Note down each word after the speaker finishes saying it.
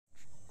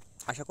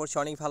আশা করছি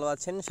অনেক ভালো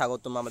আছেন।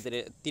 স্বাগতম আমাদের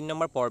 ৩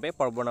 নম্বর পর্বে,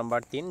 পর্ব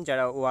নাম্বার ৩।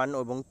 যারা 1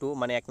 এবং 2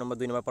 মানে ১ নম্বর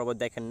 ২ নম্বর পর্ব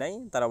দেখেন নাই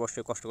তারা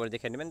অবশ্যই কষ্ট করে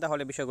দেখে নেবেন,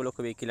 তাহলে বিষয়গুলো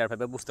খুবই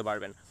ক্লিয়ারভাবে বুঝতে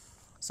পারবেন।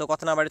 সো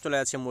কথা না বাড়িয়ে চলে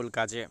যাচ্ছে মূল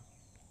কাজে।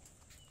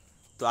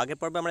 তো আগের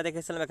পর্বে আমরা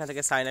দেখেছিলাম এখান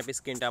থেকে সাইন আপ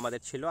স্ক্রিনটা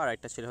আমাদের ছিল, আর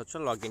একটা ছিল হচ্ছে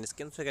লগ ইন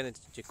স্ক্রিন। সেখানে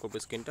চেক করবো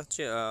স্ক্রিনটা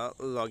হচ্ছে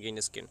লগ ইন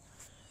স্ক্রিন।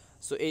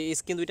 সো এই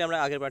স্ক্রিন দুইটা আমরা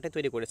আগের পার্টে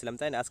তৈরি করেছিলাম,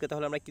 তাই না? আজকে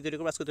তাহলে আমরা কী তৈরি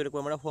করবো? আজকে তৈরি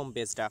করবো আমরা হোম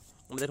পেজটা।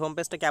 আমাদের হোম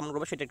পেজটা কেমন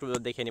করবো সেটা একটু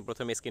দেখে নিই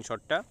প্রথমে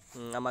স্ক্রিনশটটা।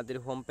 আমাদের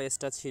হোম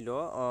পেজটা ছিল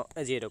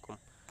যে এরকম।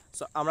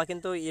 সো আমরা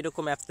কিন্তু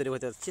এরকম অ্যাপস তৈরি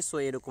হতে যাচ্ছি। সো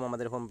এরকম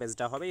আমাদের হোম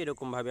পেজটা হবে,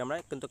 এরকমভাবে আমরা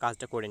কিন্তু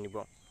কাজটা করে নিব।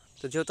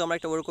 তো যেহেতু আমরা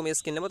একটা ওরকম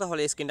স্ক্রিন নেবো,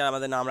 তাহলে স্ক্রিনটা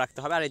আমাদের নাম রাখতে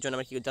হবে। আর এই জন্য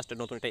আমরা কি জাস্ট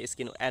নতুন একটা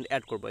স্ক্রিন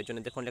অ্যাড করবো। এই জন্য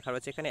দেখুন লেখা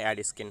রয়েছে এখানে অ্যাড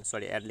স্ক্রিন,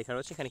 অ্যাড লেখা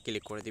রয়েছে, এখানে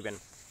ক্লিক করে দিবেন।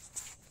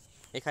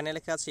 এখানে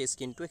লেখা আছে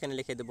স্ক্রিন টু, এখানে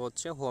লিখে দেবো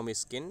হচ্ছে হোম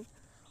স্ক্রিন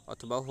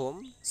অথবা হোম।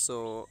 সো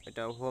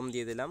এটা হোম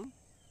দিয়ে দিলাম,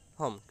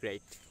 হোম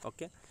গ্রেট।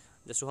 ওকে,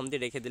 জাস্ট হোম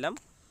দিয়ে রেখে দিলাম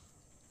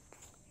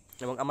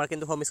এবং আমার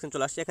কিন্তু হোম স্ক্রিন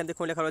চলে আসছে। এখান থেকে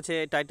লেখা রয়েছে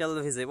টাইটেল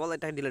ভিজিবল,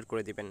 এটা ডিলিট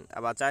করে দিবেন।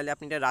 আবার চাইলে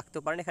আপনি এটা রাখতে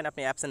পারেন, এখানে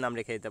আপনি অ্যাপসের নাম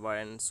রেখে দিতে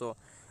পারেন। সো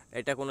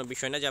এটা কোনো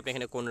বিষয় না যে আপনি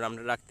এখানে কোন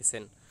নামটা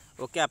রাখতেছেন।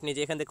 ওকে, আপনি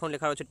যে এখানে দেখুন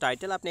লেখা রয়েছে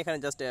টাইটেল, আপনি এখানে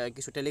জাস্ট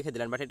কিছুটা লিখে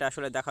দিলেন, বাট এটা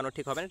আসলে দেখানো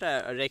ঠিক হবে না, এটা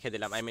রেখে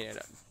দিলাম,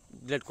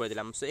 ডিলিট করে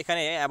দিলাম। সো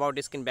এখানে অ্যাবাউট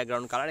স্ক্রিন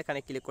ব্যাকগ্রাউন্ড কালার, এখানে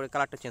ক্লিক করে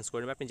কালারটা চেঞ্জ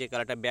করে নেবেন। আপনি যে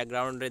কালারটা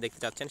ব্যাকগ্রাউন্ডে দেখতে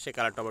চাচ্ছেন সেই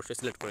কালারটা অবশ্যই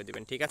সিলেক্ট করে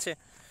দেবেন, ঠিক আছে?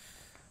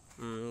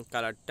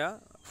 কালারটা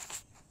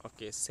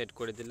ওকে সেট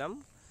করে দিলাম।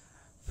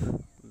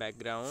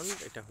 ব্যাকগ্রাউন্ড,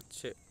 এটা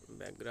হচ্ছে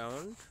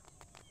ব্যাকগ্রাউন্ড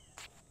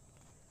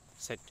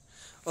সেট।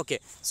 ওকে,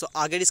 সো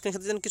আগের স্ক্রিনের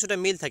সাথে যেন কিছুটা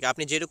মিল থাকে,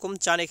 আপনি যেরকম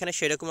চান এখানে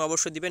সেরকম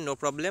অবশ্যই দিবেন, নো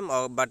প্রবলেম।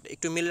 বাট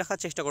একটু মিল রাখার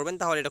চেষ্টা করবেন,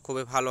 তাহলে এটা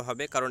খুবই ভালো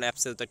হবে, কারণ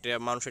অ্যাপসে তো একটা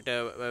মানুষ এটা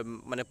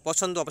মানে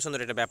পছন্দ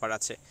অপছন্দের একটা ব্যাপার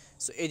আছে।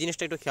 সো এই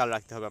জিনিসটা একটু খেয়াল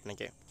রাখতে হবে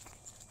আপনাকে।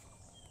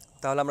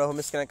 তাহলে আমরা হোম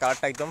স্ক্রিনের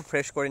কালারটা একদম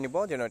ফ্রেশ করে নিব,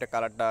 যেন এটা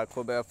কালারটা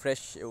খুব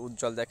ফ্রেশ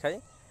উজ্জ্বল দেখায়।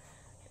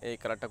 এই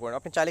কালারটা করে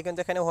আপনি চাইলে কিন্তু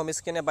এখানে হোম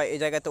স্ক্রিনে বা এই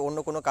জায়গাতে অন্য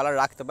কোনো কালার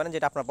রাখতে পারেন,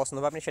 যেটা আপনার পছন্দ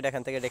হবে, আপনি সেটা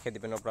এখান থেকে রেখে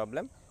দেবেন, নো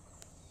প্রবলেম।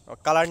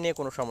 কালার নিয়ে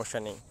কোনো সমস্যা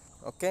নেই।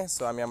 ওকে,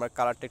 সো আমি আমার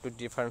কালারটা একটু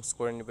ডিফারেন্স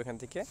করে নিব, এখান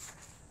থেকে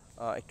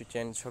একটু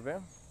চেঞ্জ হবে।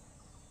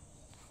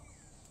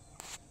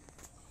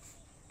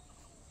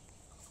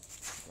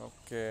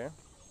 ওকে,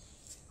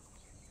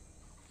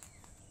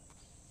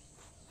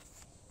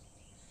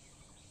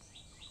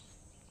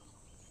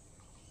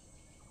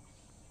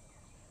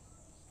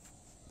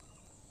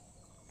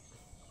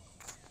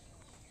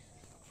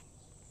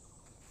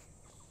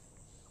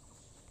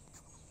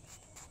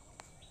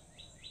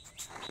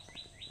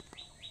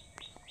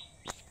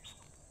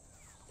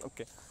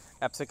 ওকে,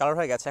 অ্যাপসের কালার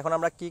হয়ে গেছে। এখন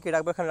আমরা কী কী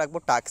রাখবো? এখানে রাখবো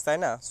টাস্ক, তাই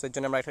না? সো এর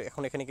জন্য আমরা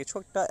এখন এখানে কিছু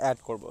একটা অ্যাড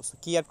করবো। সো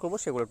কী অ্যাড করবো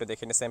সেগুলো একটু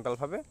দেখে নিই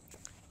সিম্পলভাবে।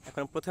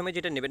 এখন প্রথমে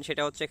যেটা নেবেন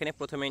সেটা হচ্ছে এখানে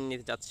প্রথমে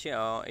নিতে যাচ্ছি,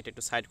 এটা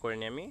একটু সাইড করে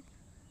নিই আমি,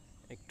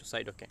 একটু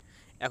সাইড। ওকে,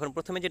 এখন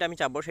প্রথমে যেটা আমি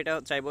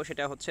চাইবো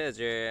সেটা হচ্ছে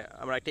যে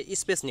আমরা একটা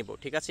স্পেস নিব,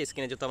 ঠিক আছে?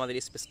 স্ক্রিনে যেহেতু আমাদের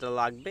স্পেসটা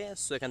লাগবে,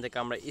 সো এখান থেকে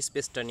আমরা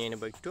স্পেসটা নিয়ে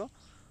নেব, একটু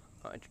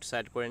একটু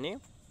সাইড করে নিই।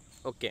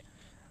 ওকে,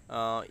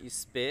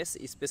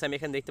 স্পেস আমি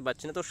এখানে দেখতে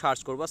পাচ্ছি না, তো সার্চ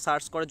করবো।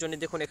 সার্চ করার জন্য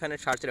দেখুন এখানে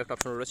সার্চের একটা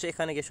অপশন রয়েছে,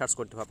 এখানে গিয়ে সার্চ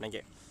করতে হবে আপনাকে।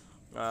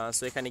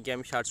 সো এখানে গিয়ে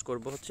আমি সার্চ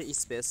করবো হচ্ছে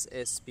স্পেস,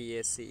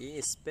 স্পেস।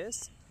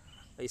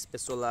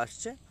 স্পেস চলে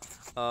আসছে।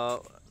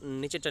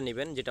 নিচেরটা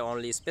নেবেন যেটা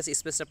অনলি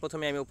স্পেসটা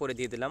প্রথমে আমি উপরে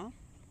দিয়ে দিলাম।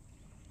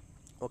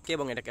 ওকে,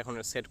 এবং এটাকে এখন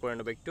সেট করে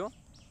নেবো একটু।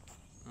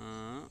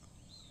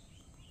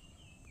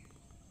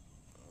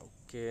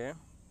 ওকে,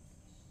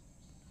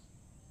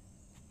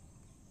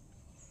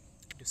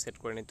 একটু সেট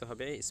করে নিতে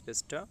হবে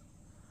স্পেসটা।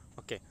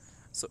 ওকে,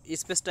 সো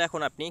স্পেসটা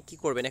এখন আপনি কি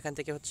করবেন? এখান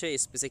থেকে হচ্ছে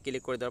স্পেসে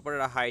ক্লিক করে দেওয়ার পর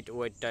হাইট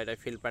ওয়েটটা এটা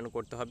ফিল প্যান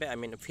করতে হবে।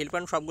 ফিল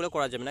প্যান সবগুলো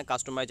করা যাবে না,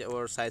 কাস্টমাইজ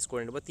ওর সাইজ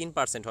করে নেব।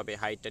 3% হবে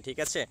হাইটটা, ঠিক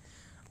আছে?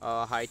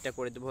 হাইটটা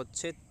করে দেবো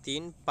হচ্ছে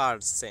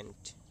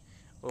 3%।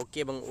 ওকে,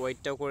 এবং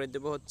ওয়েটটাও করে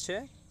দেবো হচ্ছে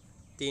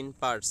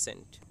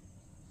 3%।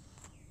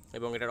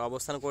 এবং এটার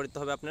অবস্থান করে দিতে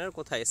হবে আপনার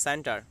কোথায়?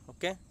 সেন্টার।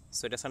 ওকে,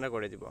 সো এটা সেন্টার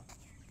করে দিব।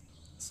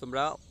 সো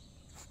আমরা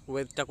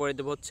ওয়েটটা করে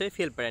দেবো হচ্ছে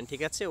ফিল প্যারেন্ট,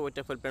 ঠিক আছে?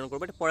 ওইটা ফিল প্যারেন্ট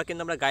করবো, এটা পরে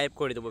কিন্তু আমরা গায়েব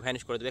করে দেবো,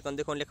 ভ্যানিশ করে দেবো। এখন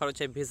দেখুন লেখা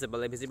হচ্ছে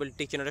ভিজিবল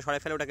টিক চিহ্নটা সরাই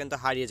ফেলে ওটা কিন্তু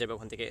হারিয়ে যাবে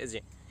ওখান থেকে, এই যে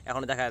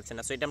এখন দেখা যাচ্ছে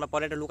না। সো এটা আমরা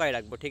পরে এটা লুকাই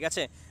রাখবো, ঠিক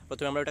আছে?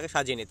 প্রথমে আমরা ওটাকে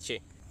সাজিয়ে নিচ্ছি।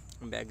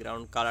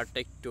 ব্যাকগ্রাউন্ড কালারটা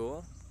একটু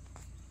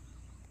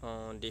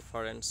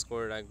ডিফারেন্স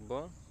করে রাখবো।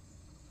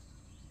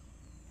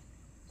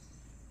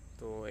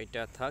 তো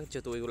এটা থাক,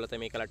 যেহেতু ওইগুলোতে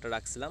আমি এই কালারটা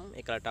রাখছিলাম,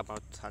 এই কালারটা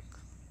আপাতত থাক।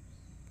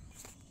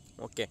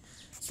 ওকে,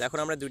 তো এখন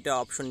আমরা দুইটা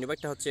অপশন নিব,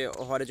 একটা হচ্ছে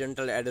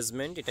হরিজন্টাল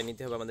অ্যারেঞ্জমেন্ট, এটা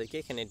নিতে হবে আমাদেরকে।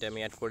 এখানে এটা আমি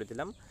অ্যাড করে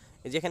দিলাম।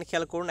 এই যে এখানে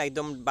খেয়াল করুন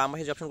একদম বাম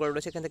পাশে যে অপশনগুলো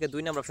রয়েছে এখান থেকে 2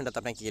 নম্বর অপশনটাতে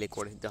আপনাকে ক্লিক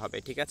করে দিতে হবে,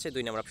 ঠিক আছে?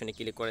 2 নম্বর অপশনে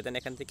ক্লিক করে দেন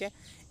এখান থেকে।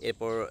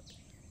 এরপর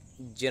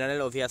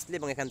জেনারেল অবভিয়াসলি,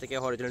 এবং এখান থেকে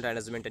হরিজন্টাল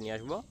অ্যারেঞ্জমেন্টটা নিয়ে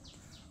আসবো।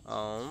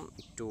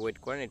 একটু ওয়েট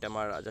করেন, এটা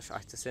আমার জাস্ট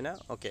আসতেছে না।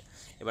 ওকে,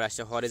 এবার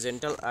আসছে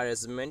হরিজন্টাল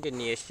অ্যারেঞ্জমেন্ট,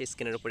 নিয়ে এসে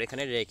স্ক্রিনের উপর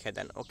এখানে রেখে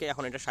দেন। ওকে,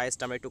 এখন এটা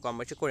সাইজটা আমরা একটু কম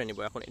বেশি করে নিব।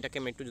 এখন এটাকে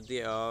আমি একটু যদি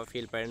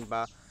ফিল প্যারেন্ট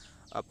বা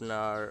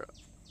আপনার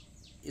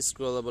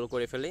স্ক্রলেবল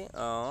করে ফেলি,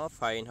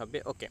 ফাইন হবে।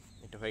 ওকে,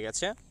 এটা হয়ে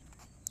গেছে।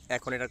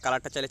 এখন এটার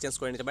কালারটা চাইলে চেঞ্জ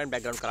করে নিতে পারেন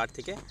ব্যাকগ্রাউন্ড কালার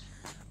থেকে।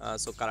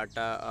 সো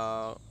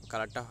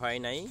কালারটা হয়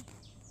নাই,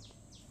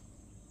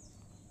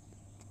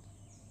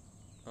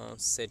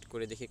 সেট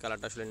করে দেখি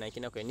কালারটা আসলে নাই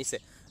কিনা। ওকে, নিচে।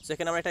 সো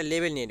এখানে আমরা একটা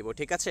লেবেল নিয়ে নিব,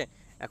 ঠিক আছে?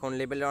 এখন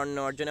লেভেল অন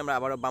নেওয়ার জন্য আমরা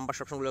আবারও বাম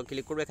পাশের অপশনগুলো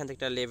ক্লিক করবো, এখান থেকে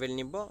একটা লেভেল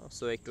নিব।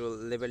 সো একটু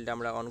লেভেলটা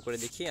আমরা অন করে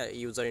দেখি,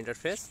 ইউজার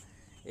ইন্টারফেস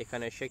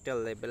এখানে এসে একটা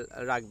লেভেল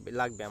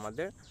লাগবে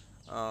আমাদের।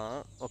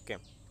 ওকে,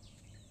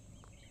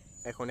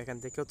 এখন এখান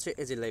থেকে হচ্ছে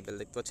এই যে লেভেল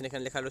দেখতে পাচ্ছেন,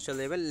 এখানে লেখা রয়েছে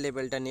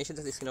লেভেলটা নিয়ে এসে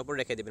স্ক্রিনের উপর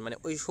রেখে দেবেন, মানে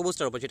ওই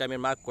সবুজটার উপর যেটা আমি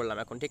মার্ক করলাম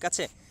এখন, ঠিক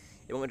আছে।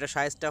 এবং এটা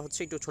সাইজটা হচ্ছে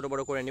একটু ছোটো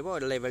বড়ো করে নিব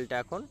লেভেলটা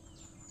এখন।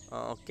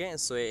 ওকে,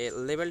 সো এই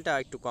লেভেলটা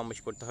একটু কম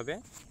বেশি করতে হবে।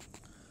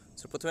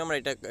 সো প্রথমে আমরা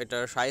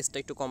এটার সাইজটা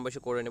একটু কম বেশি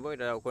করে নেব,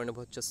 এটা করে নেব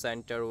হচ্ছে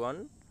সেন্টার 1,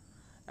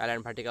 অ্যালাইন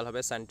ভার্টিক্যাল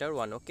হবে সেন্টার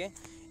 1। ওকে,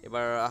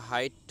 এবার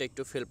হাইটটা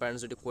একটু ফিল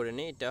প্যারেন্টস যদি করে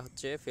নিই, এটা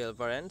হচ্ছে ফিল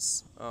প্যারেন্টস।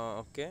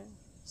 ওকে,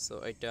 সো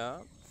এটা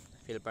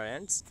ফিল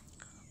প্যারেন্টস,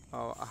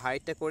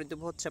 হাইটটা করে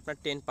দেবো হচ্ছে আপনার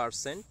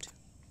 10%।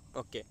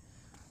 ওকে,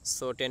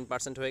 সো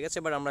 10% হয়ে গেছে।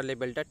 এবার আমরা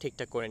লেভেলটা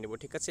ঠিকঠাক করে নেব,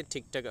 ঠিক আছে।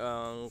 ঠিকঠাক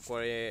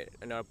করে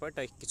নেওয়ার পর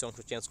এটা কিছু অংশ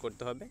চেঞ্জ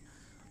করতে হবে।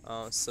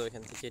 সো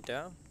এখান থেকে এটা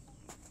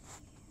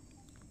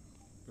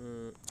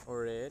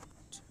রেড,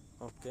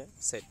 ওকে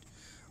সেট।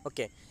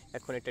 ওকে,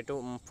 এখন এটা একটু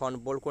ফন্ট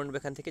বোল্ড করে নেব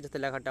এখান থেকে, যাতে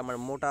লেখাটা আমার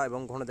মোটা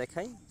এবং ঘন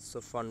দেখায়। সো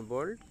ফন্ট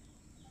বোল্ড,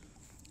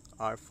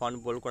 আর ফন্ট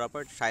বোল্ড করার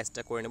পর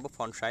সাইজটা করে নেব,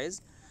 ফন্ট সাইজ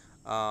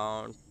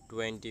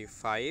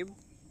 25।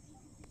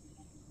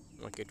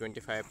 ওকে,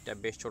 25টা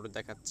বেশ ছোটো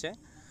দেখাচ্ছে,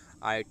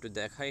 আর একটু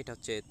দেখাই, এটা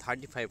হচ্ছে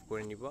 35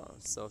 করে নিব।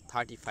 সো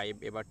 35।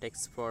 এবার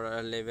টেক্সট ফর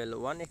লেভেল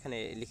 1 এখানে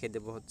লিখে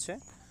দেব হচ্ছে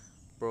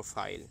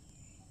প্রোফাইল,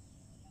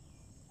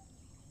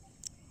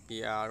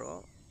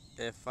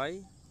 PROFIL,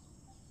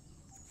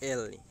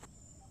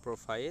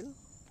 প্রোফাইল।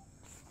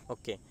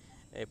 ওকে,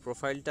 এই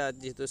প্রোফাইলটা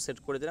যেহেতু সেট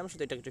করে দিলাম,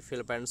 সেটা এটা একটু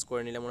ফিল প্যারেন্টস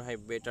করে নিলে মনে হয়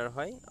বেটার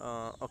হয়।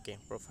 ওকে,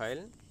 প্রোফাইল।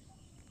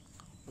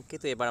 ওকে,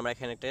 তো এবার আমরা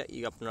এখানে একটা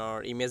আপনার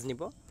ইমেজ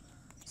নিব।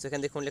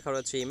 সেখানে দেখুন লেখা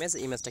রয়েছে ইমেজ,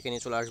 ইমেজটাকে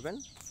নিয়ে চলে আসবেন।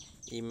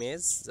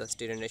 ইমেজ জাস্ট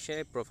টেনে এসে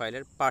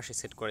প্রোফাইলের পাশে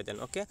সেট করে দেন।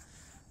 ওকে,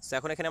 সো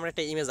এখন এখানে আমরা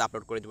একটা ইমেজ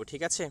আপলোড করে দেবো,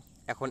 ঠিক আছে।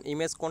 এখন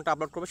ইমেজ কোনটা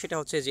আপলোড করবো, সেটা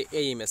হচ্ছে যে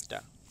এই ইমেজটা,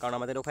 কারণ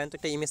আমাদের ওখানে তো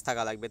একটা ইমেজ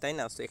থাকা লাগবে, তাই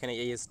না। সো এখানে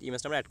এই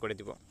ইমেজটা আমরা অ্যাড করে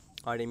দিব।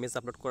 আর ইমেজ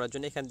আপলোড করার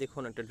জন্য এখানে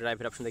দেখুন একটা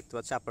ড্রাইভের অপশন দেখতে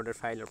পাচ্ছি, আপলোডের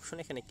ফাইল অপশন,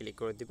 এখানে ক্লিক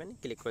করে দিবেন।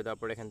 ক্লিক করে দেওয়ার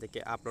পর এখান থেকে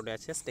আপলোড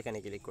অ্যাসেস্ট এখানে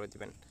ক্লিক করে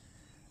দিবেন।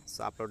 So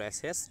upload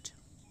asset,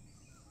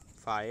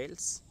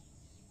 files,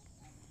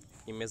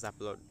 image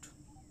upload.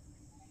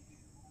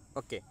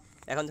 ওকে,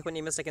 এখন দেখুন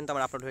ইমেজটা কিন্তু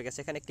আমার আপলোড হয়ে গেছে,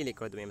 এখানে ক্লিক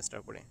করে দেবো ইমেজটার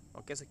উপরে।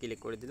 ওকে, সো ক্লিক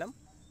করে দিলাম,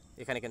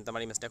 এখানে কিন্তু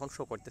আমার ইমেজটা এখন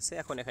শো করতেছে।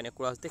 এখন এখানে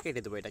ক্রস দিয়ে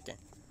কেটে দেবো এটাকে।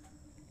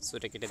 সো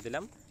এটা কেটে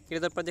দিলাম, কেটে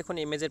দেওয়ার পর দেখুন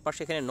ইমেজের পাশে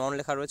এখানে নন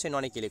লেখা রয়েছে,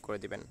 ননে ক্লিক করে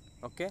দিবেন।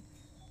 ওকে,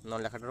 নন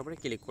লেখাটার উপরে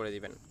ক্লিক করে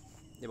দিবেন,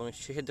 এবং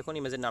শেষে দেখুন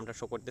ইমেজের নামটা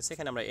শো করতেছে,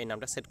 এখানে আমরা এই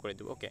নামটা সেট করে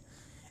দেবো। ওকে,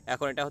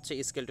 এখন এটা হচ্ছে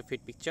স্কেল টু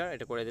ফিট পিকচার,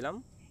 এটা করে দিলাম।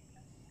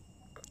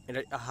 এটা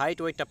হাইট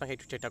ওয়েটটা আপনাকে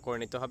একটু ঠিকঠাক করে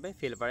নিতে হবে,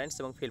 ফিল প্যারেন্টস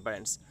এবং ফিল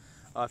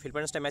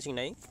প্যারেন্টসটা ম্যাচিং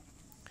নাই।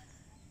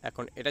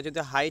 এখন এটা যদি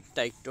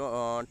হাইটটা একটু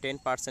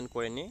 10%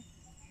 করে নিই,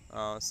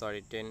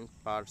 সরি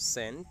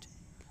 10%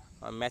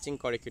 ম্যাচিং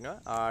করে কিনা,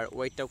 আর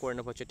ওয়েটটাও করে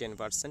নেবো হচ্ছে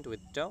 10%,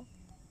 উইথটাও।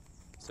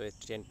 সো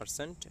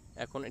 10%।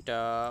 এখন এটা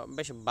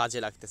বেশ বাজে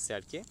লাগতেছে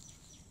আর কি।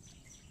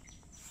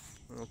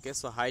 ওকে,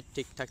 সো হাইট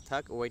ঠিকঠাক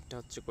থাক, ওয়েটটা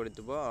হচ্ছে করে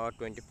দেবো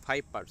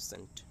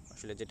 25%,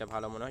 আসলে যেটা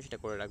ভালো মনে হয় সেটা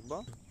করে রাখবো।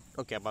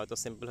 ওকে, আপাতত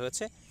সিম্পল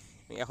হয়েছে।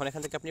 এখন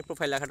এখান থেকে আপনি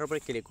প্রোফাইল লেখাটার উপরে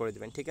ক্লিক করে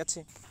দেবেন, ঠিক আছে।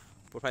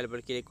 প্রোফাইলের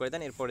উপরে ক্লিক করে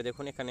দেন, এরপরে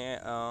দেখুন এখানে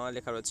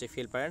লেখা রয়েছে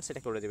ফিল প্যারেন্টস,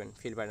 এটা করে দেবেন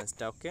ফিল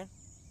প্যারেন্টসটা। ওকে,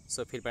 সো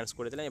ফিল প্যারেন্টস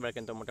করে দিলেন, এবার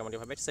কিন্তু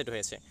মোটামুটিভাবে সেট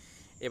হয়েছে।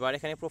 এবার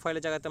এখানে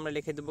প্রোফাইলের জায়গাতে আমরা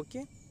লিখে দেবো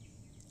কি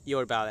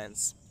ইওর ব্যালেন্স।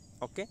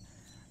 ওকে,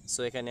 সো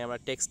এখানে আমরা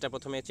টেক্সটটা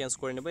প্রথমে চেঞ্জ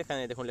করে নেব, এখানে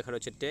দেখুন লেখা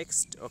রয়েছে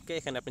টেক্সট। ওকে,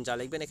 এখানে আপনি যা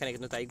লিখবেন এখানে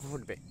কিন্তু তাই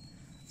ঘটবে।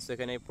 সো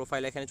এখানে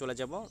প্রোফাইল, এখানে চলে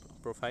যাব,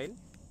 profile,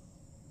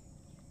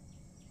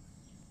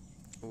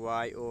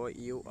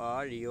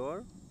 YOUR, your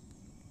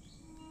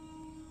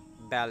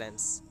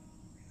balance.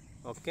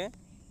 Okay,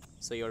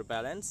 so your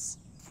balance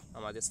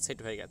আমাদের সেট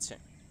হয়ে গেছে।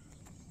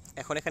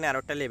 এখন এখানে আরও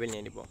একটা লেবেল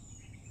নিয়ে নিব।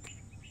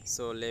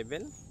 সো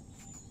লেবেল,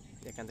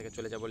 এখান থেকে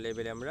চলে যাব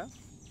লেবেলে আমরা।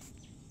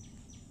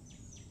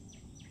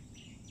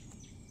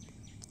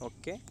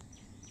 ওকে,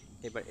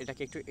 এবার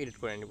এটাকে একটু এডিট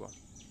করে নিব।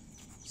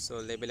 সো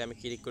লেবেলে আমি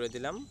ক্লিক করে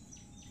দিলাম।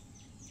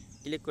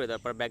 ক্লিক করে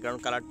দেওয়ার পর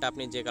ব্যাকগ্রাউন্ড কালারটা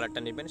আপনি যে কালারটা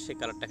নেবেন সেই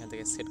কালারটা এখান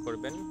থেকে সেট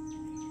করবেন।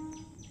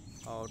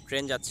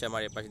 ট্রেন যাচ্ছে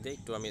আমার এপাশ দিয়ে,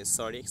 একটু আমি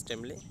সরি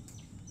এক্সট্রিমলি,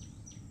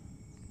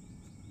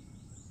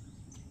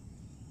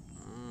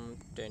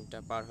 ট্রেনটা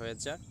পার হয়ে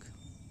যাক।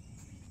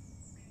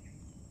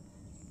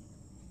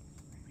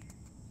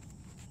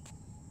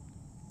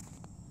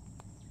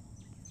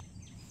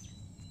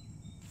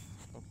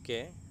 ওকে,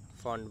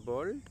 ফন্ট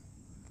বোল্ড,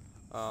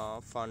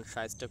 ফন্ট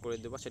সাইজটা করে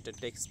দেবো, সেটা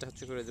টেক্সটটা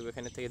হচ্ছে করে দেবো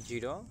এখানে থেকে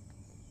 0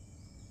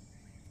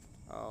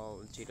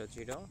 0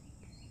 0।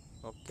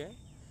 ওকে,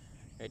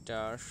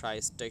 এটার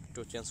সাইজটা একটু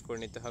চেঞ্জ করে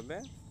নিতে হবে,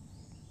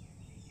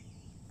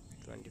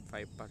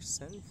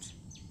 25%,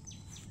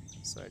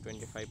 সরি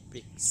 25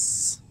 পিক্স।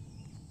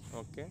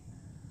 ওকে,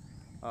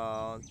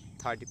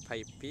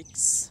 35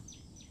 পিক্স।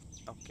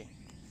 ওকে,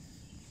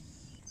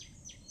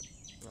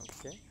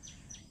 ওকে,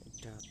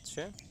 এটা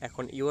হচ্ছে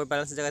এখন ইউর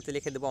ব্যালেন্সের জায়গাতে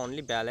লিখে দেবো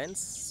অনলি ব্যালেন্স।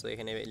 সো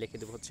এখানে লিখে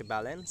দেবো হচ্ছে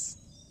ব্যালেন্স,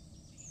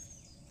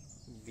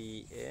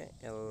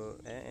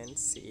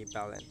 BALANCE,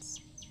 ব্যালেন্স।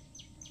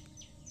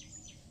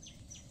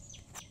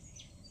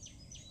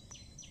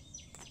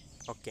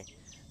 ওকে,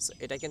 সো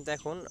এটা কিন্তু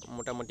এখন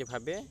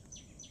মোটামুটিভাবে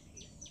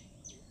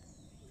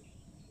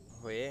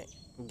হয়ে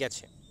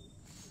গেছে।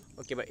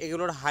 ওকে, এবার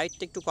এগুলোর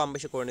হাইটটা একটু কম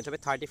বেশি করে নিতে হবে।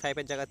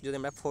 35-এর জায়গায় যদি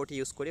আমরা 40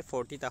 ইউজ করি,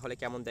 40 তাহলে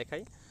কেমন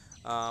দেখায়?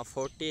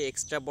 40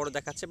 এক্সট্রা বড়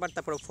দেখাচ্ছে, বাট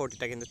তারপরে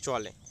 40টা কিন্তু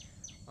চলে।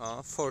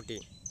 40।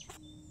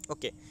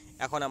 ওকে,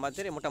 এখন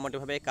আমাদের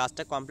মোটামুটিভাবে এই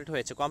কাজটা কমপ্লিট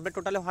হয়েছে। কমপ্লিট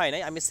টোটালি হয়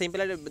নাই, আমি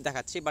সিম্পলি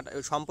দেখাচ্ছি, বাট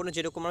সম্পূর্ণ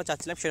যেরকম আমরা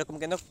চাচ্ছিলাম সেরকম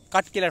কিন্তু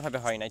কাট ক্লিয়ারভাবে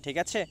হয় নাই, ঠিক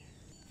আছে?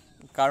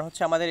 কারণ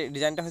হচ্ছে আমাদের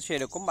ডিজাইনটা হচ্ছে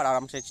এরকম, আর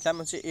আমরা চাইছিলাম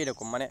হচ্ছে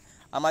এরকম, মানে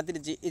আমাদের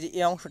যে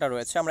এই অংশটা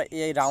রয়েছে আমরা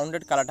এই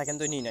রাউন্ডেড কালারটা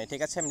কিন্তু নিই নাই,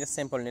 ঠিক আছে? আমি জাস্ট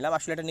সিম্পল নিলাম।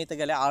 আসলে এটা নিতে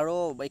গেলে আরও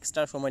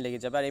এক্সট্রা সময় লেগে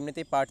যাবে, আর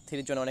এমনিতেই পার্ট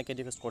 3-র জন্য অনেকে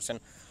রিকোয়েস্ট করছেন।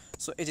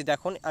 সো এই যে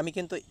দেখুন, আমি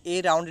কিন্তু এই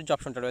রাউন্ডের যে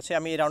অপশনটা রয়েছে,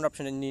 আমি এই রাউন্ড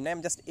অপশনটা নিই নাই,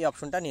 আমি জাস্ট এই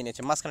অপশনটা নিয়ে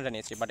নিয়েছি, মাঝখানটা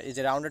নিয়েছি, বাট এই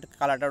যে রাউন্ডেড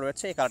কালারটা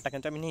রয়েছে এই কালারটা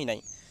কিন্তু আমি নিই নাই।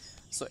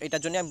 সো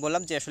এটার জন্য আমি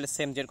বললাম যে আসলে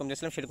সেম যেরকম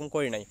দিয়েছিলাম সেরকম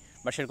করি নাই,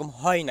 বা সেরকম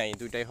হয় নাই,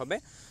 দুইটাই হবে।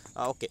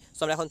 ওকে,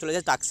 সো আমরা এখন চলে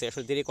যাই টাক্সে।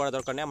 আসলে দেরি করা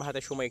দরকার নেই, আমার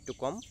হাতে সময় একটু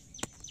কম।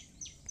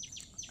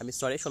 আমি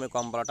সরি, সময়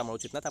কম বলাটা আমার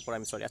উচিত না, তারপর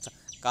আমি সরি। আচ্ছা,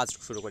 কাজ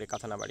শুরু করি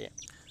কথা না বাড়িয়ে।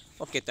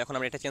 ওকে, তো এখন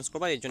আমরা এটা চেঞ্জ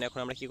করবো, এর জন্য এখন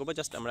আমরা কী করবো,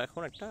 জাস্ট আমরা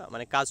এখন একটা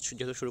মানে কাজ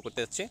যেহেতু শুরু করতে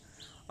যাচ্ছি,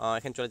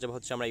 এখানে চলে যাবো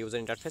হচ্ছে আমরা ইউজার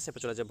ইন্টারফেস,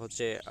 এরপর চলে যাবো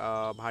হচ্ছে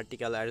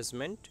vertical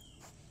arrangement.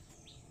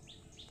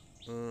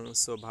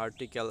 So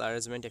vertical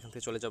arrangement এখান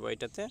থেকে চলে যাবো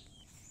এটাতে,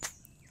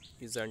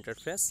 ইউজার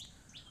ইন্টারফেস।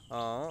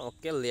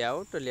 ওকে,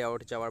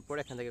 লেআউট যাওয়ার পর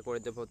এখান থেকে করে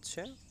দেবো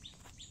হচ্ছে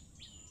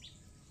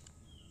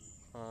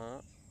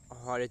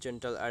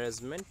হরিজন্টাল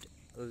অ্যারেঞ্জমেন্ট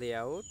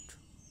লেআউট।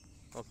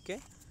 ওকে,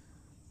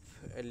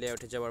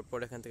 লেআউটে যাওয়ার পর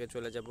এখান থেকে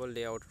চলে যাব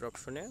লেআউটের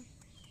অপশনে,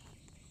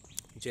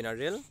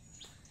 জেনারেল।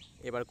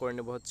 এবার করে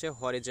নেব হচ্ছে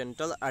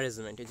হরিজন্টাল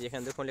অ্যারেঞ্জমেন্ট, এই যে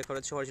এখানে দেখুন লেখা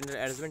রয়েছে হরিজন্টাল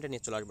অ্যারেঞ্জমেন্টটা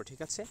নিয়ে চলে আসবো, ঠিক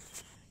আছে?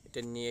 এটা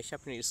নিয়ে এসে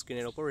আপনি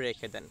স্ক্রিনের ওপর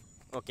রেখে দেন।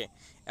 ওকে,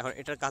 এখন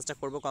এটার কাজটা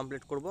করব,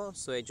 কমপ্লিট করব।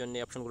 সো এই জন্য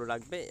এই অপশনগুলো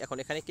লাগবে। এখন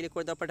এখানে ক্লিক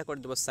করে দেওয়ার পর এটা করে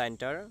দেবো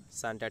সেন্টার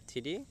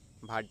 3,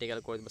 ভার্টিক্যাল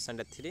করে দেবো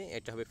সেন্টার 3,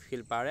 এটা হবে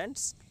ফিল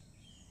প্যারেন্টস,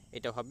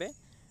 এটা হবে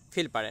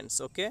ফিল প্যারেন্টস।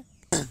 ওকে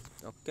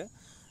ওকে,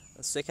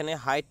 সো এখানে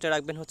হাইটটা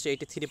রাখবেন হচ্ছে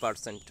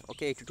 83%।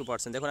 ওকে,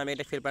 82%। দেখুন আমি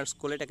এটা ফিল প্যারেন্টস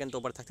করলে এটা কিন্তু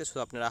ওভার থাকছে, সো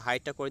আপনারা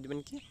হাইটটা করে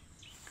দেবেন কি,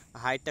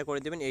 হাইটটা করে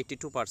দেবেন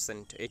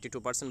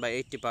 82% বা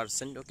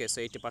 80%। ওকে, সো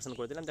 80%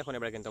 করে দিলাম। দেখুন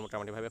এবার কিন্তু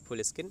মোটামুটিভাবে ফুল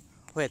স্ক্রিন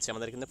হয়েছে,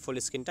 আমাদের কিন্তু ফুল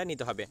স্ক্রিনটা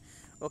নিতে হবে।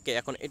 ওকে,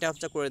 এখন এটা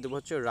হচ্ছে করে দেবো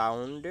হচ্ছে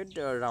রাউন্ডেড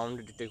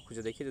এটা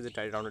খুঁজে দেখি যদি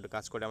রাউন্ডেড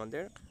কাজ করে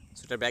আমাদের।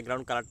 সেটার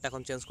ব্যাকগ্রাউন্ড কালারটা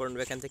এখন চেঞ্জ করে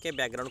নেবো এখান থেকে।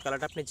 ব্যাকগ্রাউন্ড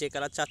কালারটা আপনি যে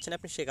কালার চাচ্ছেন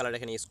আপনি সেই কালার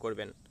এখানে ইউজ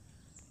করবেন।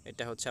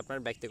 এটা হচ্ছে আপনার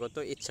ব্যক্তিগত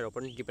ইচ্ছার উপর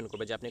ডিপেন্ড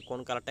করবে যে আপনি কোন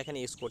কালারটা এখানে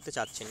ইউজ করতে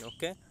চাচ্ছেন।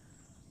 ওকে,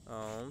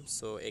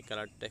 সো এই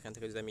কালারটা এখান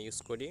থেকে যদি আমি ইউজ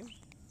করি,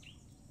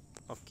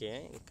 ওকে,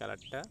 এই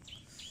কালারটা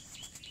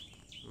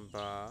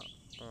বা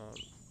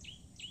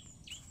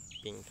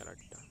পিঙ্ক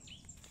কালারটা।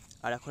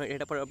 আর এখন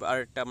এটা পরে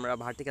আরেকটা আমরা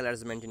ভার্টিক্যাল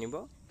অ্যারেঞ্জমেন্ট নিব।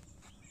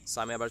 সো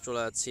আমি আবার চলে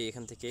যাচ্ছি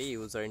এখান থেকে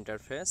ইউজার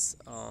ইন্টারফেস,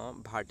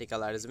 ভার্টিক্যাল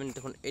অ্যারেঞ্জমেন্ট।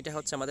 দেখুন এটা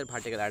হচ্ছে আমাদের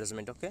ভার্টিক্যাল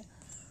অ্যারেঞ্জমেন্ট। ওকে,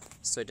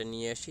 সো এটা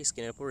নিয়ে এসে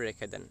স্ক্রিনের উপর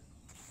রেখে দেন।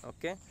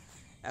 ওকে,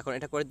 এখন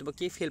এটা করে দেবো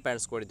কি, ফিল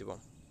প্যারেন্টস করে দেবো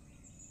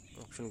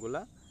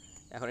অপশনগুলো।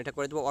 এখন এটা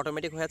করে দেবো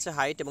অটোমেটিক হয়ে যাচ্ছে,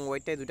 হাইট এবং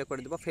ওয়েটটাই দুইটা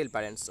করে দেবো ফিল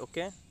প্যারেন্টস।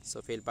 ওকে, সো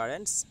ফিল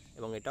প্যারেন্টস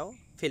এবং এটাও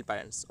ফিল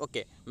প্যারেন্টস।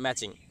 ওকে,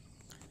 ম্যাচিং।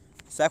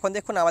 সো এখন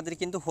দেখুন আমাদের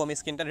কিন্তু হোম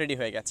স্ক্রিনটা রেডি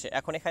হয়ে গেছে।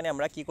 এখন এখানে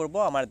আমরা কি করব,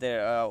 আমাদের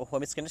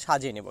হোম স্ক্রিনটা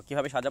সাজিয়ে নেব।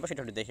 কীভাবে সাজাবো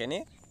সেটা একটু দেখে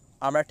নিই।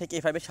 আমরা ঠিক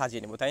এইভাবে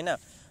সাজিয়ে নেব, তাই না?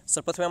 সো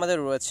প্রথমে আমাদের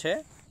রয়েছে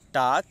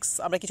টাস্ক,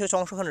 আমরা কিছু কিছু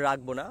অংশ ওখানে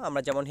রাখবো না,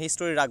 আমরা যেমন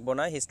হিস্টোরি রাখবো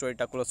না,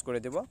 হিস্টোরিটা ক্লোজ করে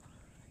দেবো,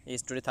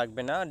 হিস্টোরি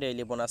থাকবে না,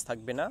 ডেইলি বোনাস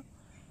থাকবে না,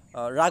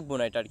 রাখবো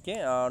না এটা আর কি।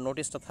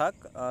 নোটিশটা থাক,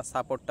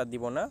 সাপোর্টটা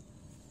দিব না।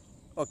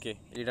 ওকে,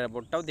 লিডার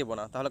বোর্ডটাও দেবো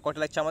না। তাহলে কয়টা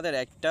লাগছে আমাদের?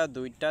 1টা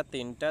 2টা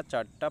 3টা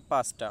 4টা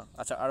 5টা।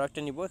 আচ্ছা, আরও একটা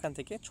নিব এখান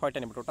থেকে, 6টা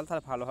নিব টোটাল,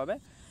 তাহলে ভালো হবে।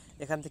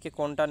 এখান থেকে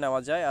কোনটা নেওয়া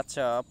যায়?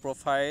 আচ্ছা,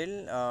 profile,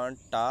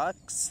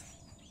 task,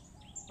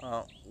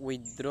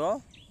 withdraw,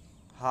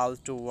 how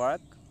to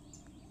work,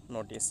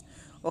 notice.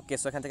 Okay,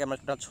 so এখান থেকে আমরা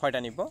টোটাল 6টা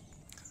নিব।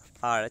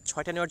 আর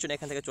 6টা নেওয়ার জন্য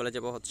এখান থেকে চলে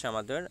যাব হচ্ছে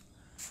আমাদের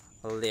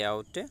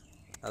লেআউটে।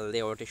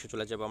 লেআউটে এসে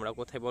চলে যাব আমরা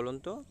কোথায় বলুন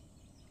তো,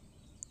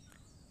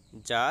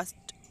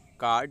 জাস্ট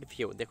কার্ড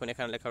ভিউ। দেখুন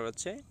এখানে লেখা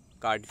রয়েছে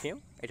কার্ড ভিউ,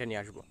 এটা নিয়ে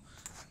আসবো।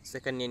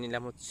 সেখানে নিয়ে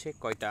নিলাম হচ্ছে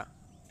কয়টা,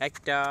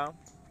 একটা,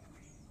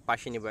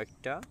 পাশে নিব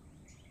একটা,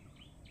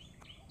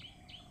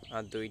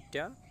 আর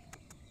 2টা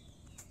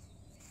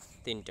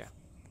 3টা।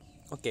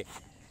 ওকে,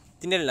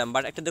 3টে নিলাম।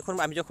 বাট একটা দেখুন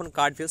আমি যখন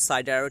কার্ড ভিউ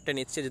সাইডে আরও একটা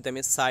নিচ্ছে, যদি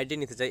আমি সাইডে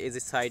নিতে চাই, এই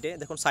যে সাইডে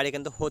দেখুন সাইডে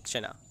কিন্তু হচ্ছে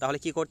না, তাহলে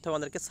কী করতে হবে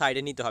আমাদেরকে?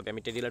 সাইডে নিতে হবে। আমি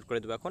এটা ডিলিট করে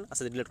দেবো এখন।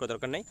 আচ্ছা, ডিলিট করার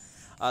দরকার নেই,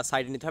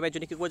 সাইডে নিতে হবে। এর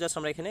জন্য কী করে, জাস্ট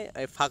আমরা এখানে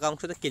ফাঁকা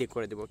অংশতে ক্লিক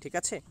করে দেবো, ঠিক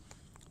আছে?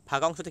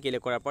 ফাঁকা অংশতে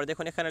ক্লিক করার পর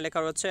দেখুন এখানে লেখা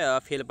রয়েছে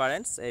ফিল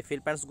প্যারেন্টস। এই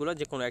ফিল প্যারেন্টসগুলো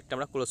যে কোনো একটা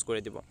আমরা ক্লোজ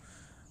করে দেবো।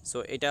 সো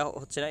এটা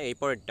হচ্ছে না, এই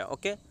পরেরটা।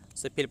 ওকে,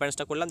 সো ফিল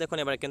প্যারেন্টসটা করলাম। দেখুন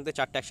এবার কিন্তু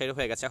 4টা একসাথে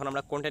হয়ে গেছে। এখন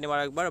আমরা কোনটা নেব?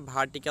 একবার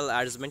ভার্টিক্যাল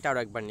অ্যারেঞ্জমেন্ট আরও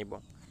একবার নিব।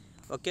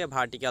 ওকে,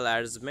 ভার্টিক্যাল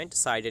অ্যারেঞ্জমেন্ট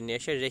সাইডে নিয়ে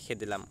এসে রেখে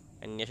দিলাম।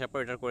 নিয়ে আসার পর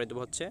এটা করে দেবো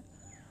হচ্ছে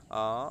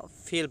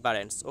ফিল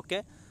প্যারেন্টস। ওকে,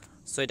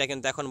 সো এটা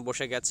কিন্তু এখন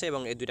বসে গেছে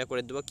এবং এই দুইটা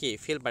করে দেবো কি,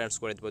 ফিল প্যারেন্টস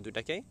করে দেবো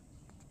দুইটাকেই,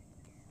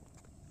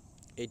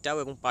 এইটাও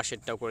এবং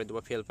পাশেরটাও করে দেবো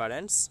ফিল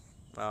প্যারেন্টস।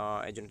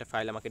 এই জন্য একটা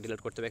ফাইল আমাকে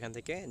ডিলিট করতে হবে এখান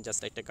থেকে,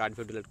 জাস্ট একটা কার্ড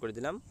ভিউ ডিলিট করে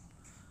দিলাম।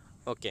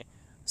 ওকে,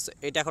 সো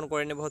এটা এখন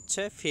করে নেব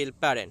হচ্ছে ফিল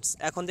প্যারেন্টস।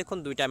 এখন দেখুন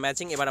দুইটা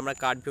ম্যাচিং। এবার আমরা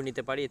কার্ড ভিউ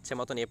নিতে পারি ইচ্ছে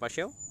মতন এ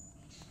পাশেও।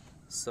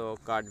 সো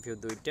কার্ড ভিউ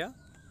দুইটা,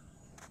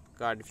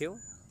 কার্ড ভিউ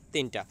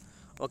তিনটা।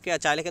 ওকে, আর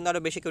চাইলে কিন্তু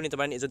আরও বেশি কেউ নিতে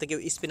পারেন। যদি কেউ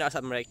স্পিনার,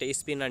 আমরা একটা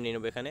স্পিনার নিয়ে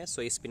নেবো এখানে। সো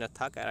স্পিনার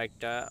থাক, আর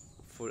একটা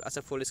ফুল,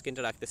 আচ্ছা ফুল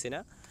স্ক্রিনটা রাখতেছি না,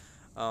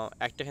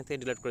 একটা এখান থেকে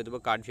ডিলিট করে দেবো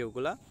কার্ড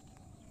ভিউগুলো।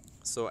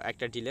 সো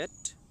একটা ডিলিট।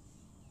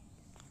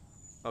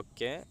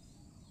 ওকে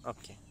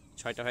ওকে,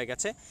 6টা হয়ে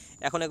গেছে।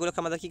 এখন এগুলোকে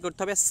আমাদের কী করতে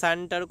হবে,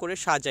 সেন্টার করে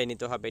সাজাই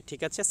নিতে হবে।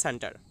 ঠিক আছে,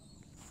 সেন্টার,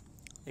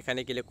 এখানে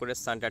ক্লিক করে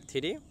সেন্টার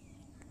 3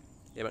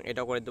 এবং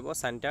এটাও করে দেবো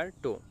সেন্টার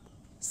 2।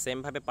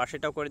 সেমভাবে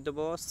পাশেটাও করে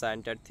দেবো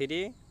সেন্টার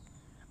 3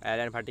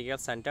 অ্যালাইন ভার্টিক্যাল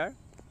সেন্টার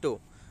 2।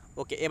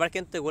 ওকে, এবার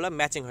কিন্তু এগুলো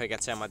ম্যাচিং হয়ে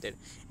গেছে আমাদের।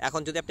 এখন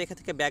যদি আপনি এখান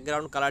থেকে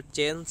ব্যাকগ্রাউন্ড কালার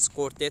চেঞ্জ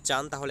করতে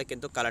চান তাহলে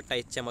কিন্তু কালারটা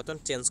ইচ্ছে মতন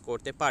চেঞ্জ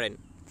করতে পারেন।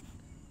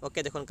 ওকে,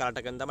 দেখুন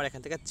কালারটা কিন্তু আমার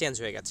এখান থেকে চেঞ্জ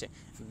হয়ে গেছে।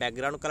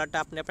 ব্যাকগ্রাউন্ড কালারটা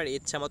আপনি আপনার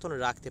ইচ্ছা মতন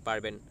রাখতে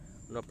পারবেন,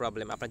 নো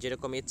প্রবলেম। আপনার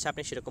যেরকম ইচ্ছা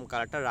আপনি সেরকম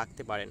কালারটা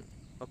রাখতে পারেন।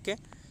 ওকে,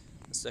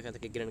 সো এখান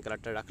থেকে গ্রিন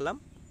কালারটা রাখলাম।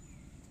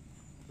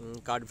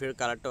 কার্ড ভিউর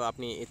কালারটাও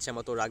আপনি ইচ্ছা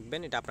মতো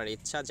রাখবেন, এটা আপনার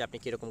ইচ্ছা যে আপনি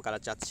কীরকম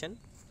কালার চাচ্ছেন।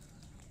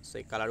 সো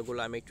এই কালারগুলো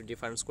আমি একটু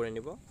ডিফারেন্স করে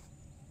নিব।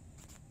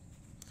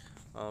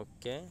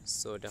 ওকে,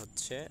 সো এটা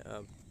হচ্ছে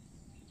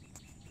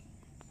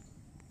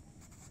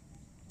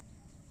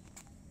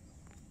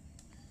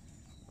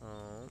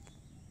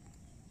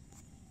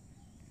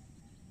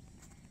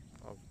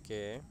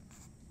ওকে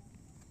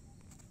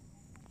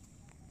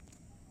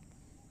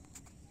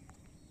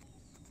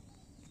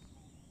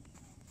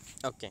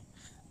ওকে,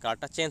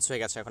 কালারটা চেঞ্জ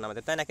হয়ে গেছে এখন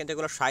আমাদের, তাই না? কিন্তু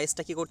এগুলো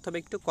সাইজটা কী করতে হবে,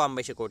 একটু কম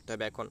বেশি করতে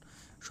হবে। এখন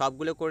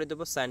সবগুলো করে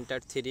দেবো সেন্টার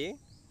 3,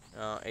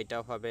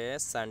 এটাও হবে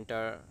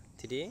সেন্টার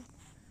 3।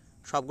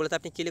 সবগুলোতে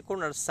আপনি ক্লিক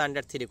করুন আর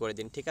সেন্টার 3 করে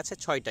দিন। ঠিক আছে,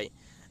 6টাই,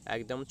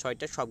 একদম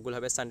 6টায় সবগুলো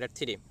হবে সেন্টার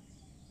 3,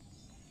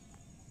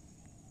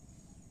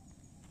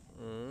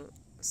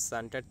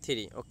 সেন্টার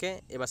 3। ওকে,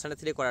 এবার সেন্টার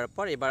 3 করার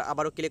পর এবার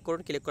আবারও ক্লিক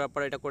করুন, ক্লিক করার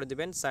পর এটা করে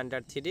দেবেন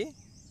সেন্টার 3,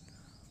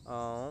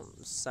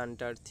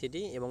 সেন্টার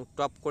 3 এবং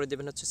টপ করে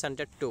দেবেন হচ্ছে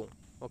সেন্টার 2।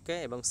 ওকে,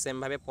 এবং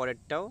সেমভাবে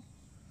পরেরটাও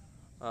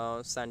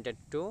সেন্টার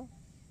 2,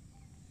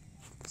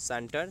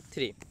 সেন্টার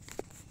 3,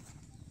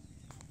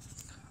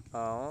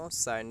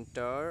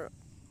 সেন্টার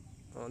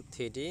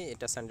 3,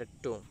 এটা সেন্টার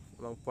 2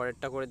 এবং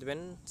পরেরটা করে দেবেন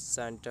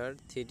সেন্টার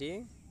 3,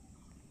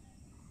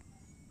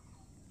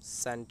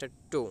 সেন্টার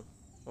 2।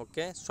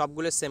 ওকে,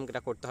 সবগুলো সেম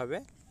এটা করতে হবে।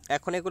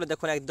 এখন এগুলো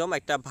দেখুন একদম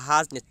একটা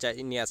ভাঁজ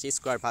নিয়ে আসি,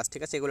 স্কোয়ার ভাঁজ।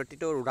 ঠিক আছে, এগুলো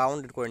একটু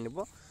রাউন্ডেড করে নেব।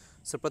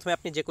 সো প্রথমে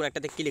আপনি যে কোনো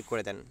একটাতে ক্লিক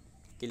করে দেন,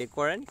 ক্লিক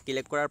করেন,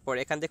 ক্লিক করার পর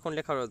এখানে দেখুন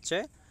লেখা হচ্ছে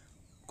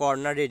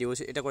কর্নার রেডিউস,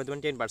 এটা করে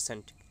দেবেন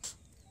 10%।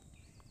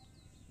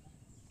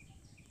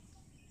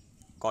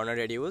 কর্নার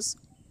রেডিউস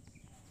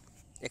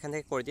এখান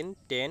থেকে করে দিন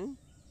 10।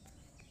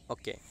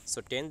 ওকে, সো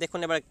 10। দেখুন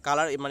এবার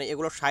কালার, মানে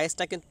এগুলোর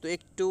সাইজটা কিন্তু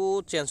একটু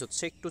চেঞ্জ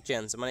হচ্ছে, একটু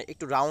চেঞ্জ মানে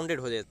একটু রাউন্ডেড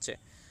হয়ে যাচ্ছে।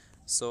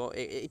 সো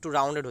একটু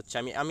রাউন্ডেড হচ্ছে।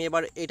 আমি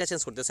এবার এটা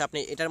চেঞ্জ করতেছি। আপনি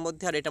এটার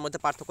মধ্যে আর এটার মধ্যে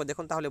পার্থক্য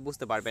দেখুন, তাহলে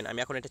বুঝতে পারবেন। আমি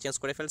এখন এটা চেঞ্জ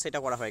করে ফেলছি, এটা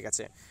করা হয়ে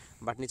গেছে,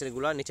 বাট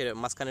নিচের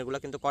মাঝখানেরগুলো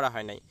কিন্তু করা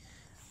হয় নাই।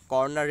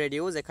 কর্নার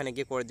রেডিউস এখানে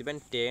গিয়ে করে দিবেন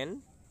 10,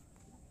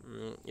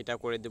 এটা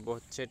করে দেব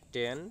হচ্ছে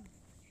 10।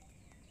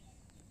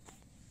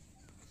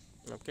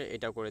 ওকে,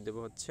 এটা করে দেব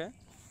হচ্ছে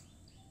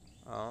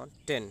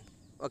 10।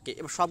 ওকে,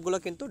 এবার সবগুলো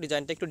কিন্তু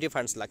ডিজাইনটা একটু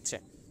ডিফারেন্স লাগছে।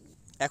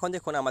 এখন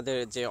দেখুন আমাদের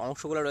যে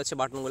অংশগুলো রয়েছে,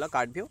 বাটনগুলো,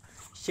 কার্ড ভিউ,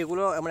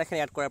 সেগুলো আমরা এখানে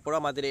অ্যাড করার পর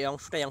আমাদের এই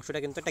অংশটা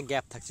কিন্তু একটা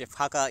গ্যাপ থাকছে,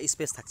 ফাঁকা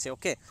স্পেস থাকছে।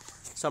 ওকে,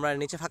 সো আমরা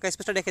নিচে ফাঁকা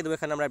স্পেসটা রেখে দেবো,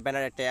 এখানে আমরা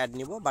ব্যানার একটা অ্যাড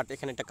নিব। বাট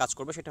এখানে একটা কাজ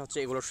করবো, সেটা হচ্ছে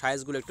এগুলোর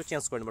সাইজগুলো একটু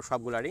চেঞ্জ করে নেবো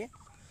সবগুলারই।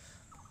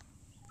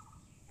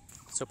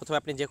 সো প্রথমে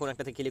আপনি যে কোনো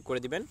একটাতে ক্লিক করে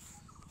দিবেন,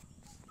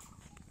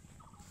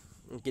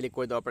 ক্লিক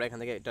করে দেওয়ার পর এখান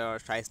থেকে এটা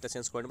সাইজটা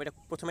চেঞ্জ করে নেবো। এটা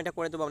প্রথমে এটা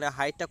করে দেবো, আমরা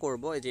হাইটটা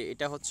করবো, এই যে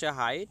এটা হচ্ছে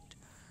হাইট,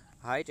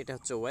 এটা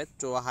হচ্ছে ওয়েট।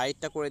 তো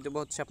হাইটটা করে দেবো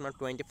হচ্ছে আপনার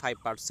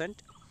 25%,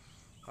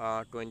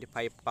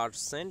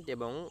 25%।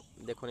 এবং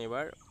দেখুন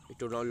এবার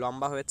একটু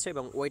লম্বা হয়েছে,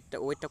 এবং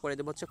ওয়েটটা করে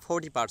দেবো হচ্ছে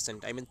 40%,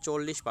 আই মিন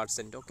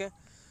 40%। Okay,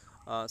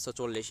 so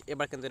 40।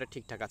 এবার কিন্তু এটা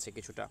ঠিকঠাক আছে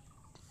কিছুটা,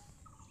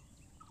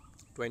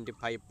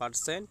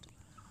 25%,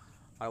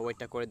 আর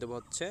ওয়েটটা করে দেবো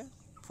হচ্ছে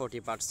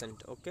 40%।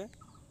 ওকে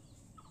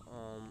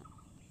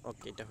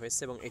ওকে, এটা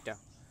হয়েছে। এবং এটা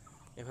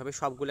এভাবে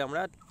সবগুলো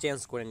আমরা চেঞ্জ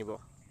করে নিব,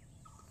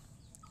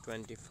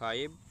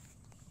 25,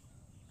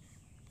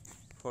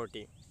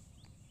 40।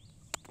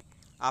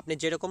 আপনি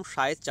যেরকম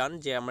সাইজ চান,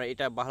 যে আমরা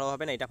এটা ভালো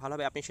হবে না এটা ভালো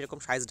হবে, আপনি সেরকম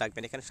সাইজ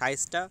রাখবেন। এখানে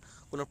সাইজটা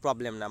কোনো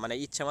প্রবলেম না, মানে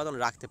ইচ্ছা মতন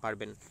রাখতে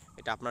পারবেন,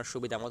 এটা আপনার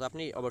সুবিধা মতো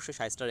আপনি অবশ্যই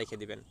সাইজটা রেখে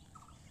দিবেন।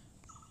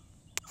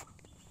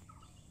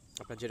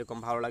 আপনার যেরকম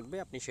ভালো লাগবে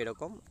আপনি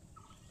সেরকম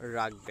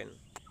রাখবেন।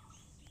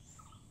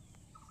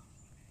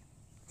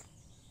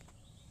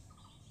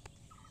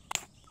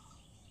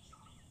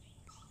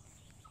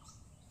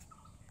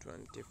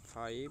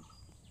 টোয়েন্টি-ফাইভ,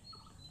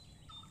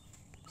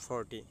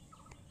 40।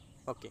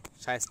 ওকে,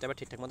 সাইজটা এবার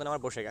ঠিকঠাক মতন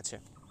আমার বসে গেছে।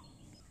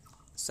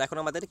 সো এখন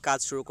আমাদের কাজ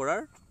শুরু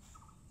করার,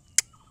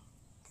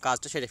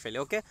 কাজটা সেরে ফেলে।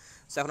 ওকে,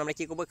 সো এখন আমরা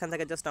কী করবো, এখান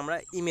থেকে জাস্ট আমরা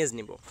ইমেজ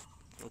নিব।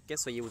 ওকে,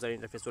 সো ইউজার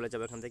ইন্টারফেস চলে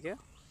যাবো, এখান থেকে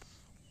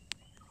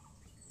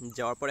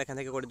যাওয়ার পর এখান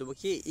থেকে করে দেবো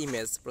কি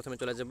ইমেজ। প্রথমে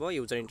চলে যাব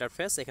ইউজার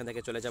ইন্টারফেস, এখান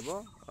থেকে চলে যাব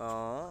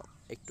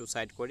একটু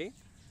সাইড করি।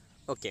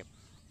 ওকে,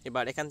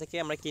 এবার এখান থেকে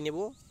আমরা কি নেব,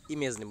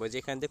 ইমেজ নেব।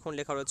 যেখানে দেখুন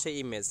লেখা রয়েছে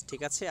ইমেজ,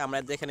 ঠিক আছে। আমরা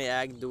এখানে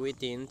 1 2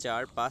 3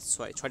 4 5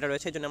 6 ছয়টা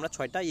রয়েছে, এই জন্য আমরা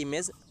 6টা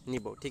ইমেজ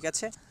নিব, ঠিক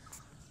আছে।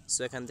 সো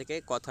এখান থেকে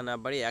কথা না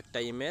বাড়ি একটা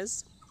ইমেজ,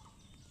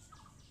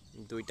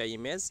 দুইটা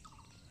ইমেজ,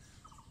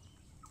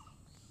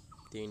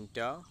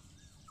 তিনটা,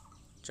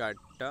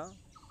 চারটা,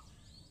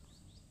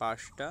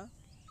 পাঁচটা,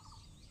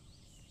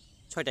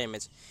 6টা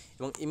ইমেজ।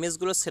 এবং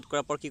ইমেজগুলো সেট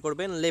করার পর কী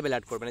করবেন, লেবেল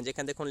অ্যাড করবেন।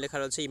 যেখানে দেখুন লেখা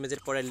রয়েছে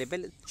ইমেজের পরে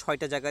লেবেল,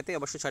 6টা জায়গাতে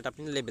অবশ্যই 6টা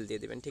আপনি লেবেল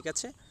দিয়ে দেবেন, ঠিক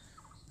আছে।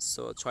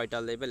 সো 6টা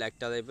লেবেল,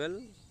 একটা লেবেল,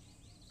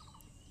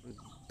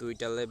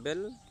 দুইটা লেবেল,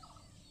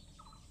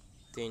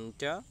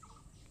 তিনটা,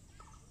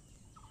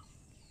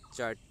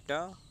 চারটা,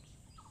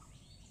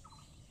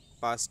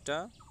 পাঁচটা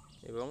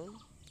এবং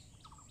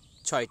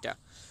 6টা।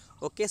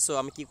 ওকে, সো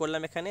আমি কি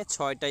করলাম, এখানে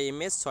 6টা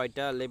ইমেজ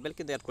 6টা লেবেল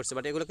কিন্তু অ্যাড করছি,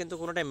 বাট এগুলো কিন্তু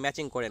কোনোটাই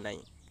ম্যাচিং করে নাই।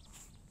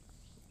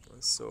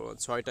 সো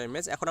 6টা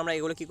ইমেজ। এখন আমরা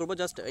এগুলো কী করবো,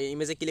 জাস্ট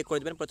ইমেজে ক্লিক করে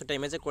দেবেন, প্রত্যেকটা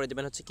ইমেজে করে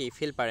দেবেন হচ্ছে কি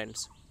ফিল প্যারেন্টস,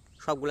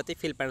 সবগুলোতেই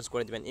ফিল প্যারেন্টস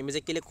করে দেবেন।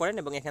 ইমেজে ক্লিক করেন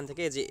এবং এখান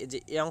থেকে যে যে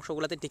এই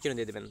অংশগুলোতে টিক চিহ্ন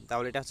দিয়ে দেবেন,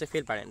 তাহলে এটা হচ্ছে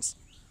feel parents.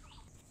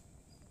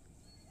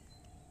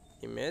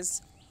 Image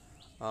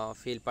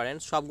feel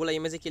parents, সবগুলো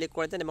ইমেজে ক্লিক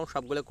করে দেন এবং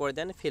সবগুলো করে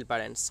দেন ফিল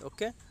প্যারেন্টস।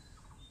 ওকে,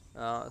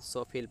 সো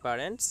ফিল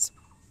প্যারেন্টস,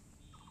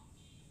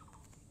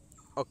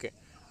 ওকে,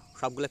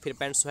 সবগুলো ফিল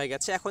প্যারেন্টস হয়ে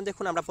গেছে। এখন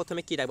দেখুন আমরা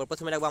প্রথমে কী রাখবো,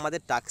 প্রথমে রাখবো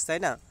আমাদের টাস্ক, তাই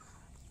না।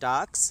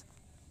 টাস্ক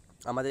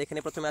আমাদের এখানে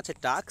প্রথমে আছে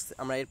টাস্ক,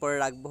 আমরা এরপরে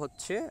রাখবো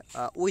হচ্ছে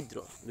উইথড্র,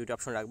 দুইটা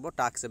অপশন রাখবো,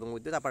 টাস্ক এবং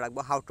উইথড্র। তারপর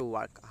রাখবো how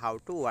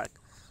to work.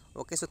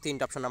 Okay, so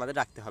 3টা অপশন আমাদের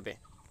রাখতে হবে।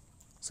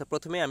 সো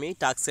প্রথমে আমি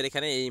টাস্কের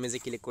এখানে এই ইমেজে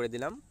ক্লিক করে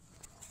দিলাম।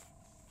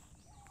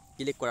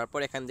 ক্লিক করার পর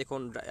এখানে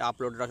দেখুন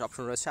আপলোড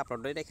অপশন রয়েছে,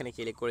 আপলোডের এখানে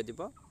ক্লিক করে দিব,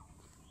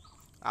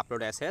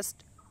 আপলোড অ্যাসেস্ট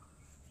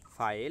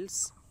ফাইলস,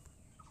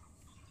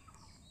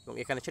 এবং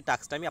এখানে হচ্ছে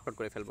টাস্কটা আমি আপলোড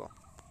করে ফেলবো।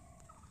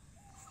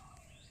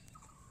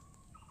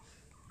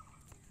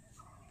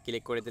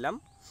 ক্লিক করে দিলাম।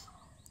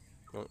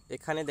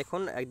 এখানে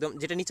দেখুন একদম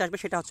যেটা নিচে আসবে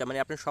সেটা হচ্ছে মানে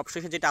আপনি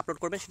সবশেষে যেটা আপলোড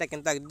করবেন সেটা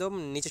কিন্তু একদম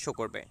নিচে শো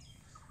করবে।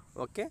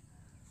 ওকে,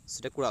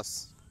 সেটা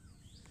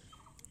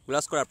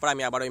ক্রস করার পর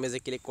আমি আবার ইমেজে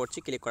ক্লিক করছি।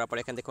 ক্লিক করার পর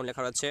এখানে দেখুন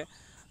লেখা রয়েছে,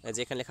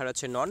 যেখানে লেখা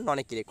রয়েছে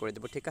ননে ক্লিক করে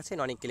দেবো, ঠিক আছে।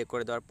 ননে ক্লিক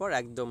করে দেওয়ার পর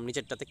একদম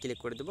নিচেরটাতে ক্লিক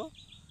করে দেবো।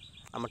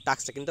 আমার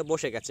টাস্কটা কিন্তু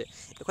বসে গেছে।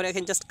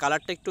 এখানে জাস্ট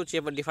কালারটা একটু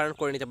ডিফারেন্ট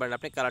করে নিতে পারেন,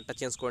 আপনি কালারটা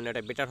চেঞ্জ করে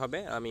নেওয়াটা বেটার হবে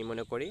আমি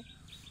মনে করি।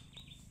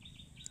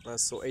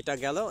 সো এটা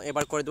গেল,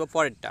 এবার করে দেবো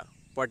পরেরটা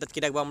কী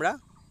রাখবো আমরা,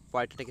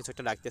 পরেরটা কিছু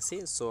একটা রাখতেছি।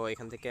 সো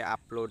এখান থেকে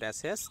আপলোড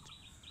অ্যাসেস্ট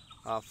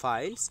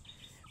ফাইলস,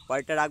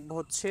 পরেরটা রাখবো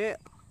হচ্ছে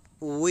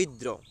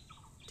উইথড্র,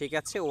 ঠিক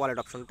আছে, ওয়ালেট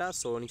অপশনটা।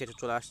 সো নিচে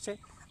চলে আসছে,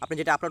 আপনি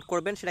যেটা আপলোড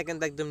করবেন সেটা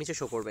কিন্তু একদম নিচে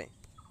শো করবে।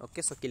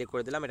 ওকে, সো ক্লিক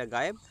করে দিলাম, এটা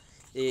গায়েব।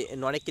 এই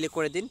ননে ক্লিক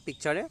করে দিন,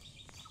 পিকচারে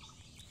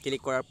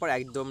ক্লিক করার পর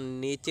একদম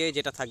নিচে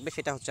যেটা থাকবে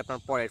সেটা হচ্ছে আপনার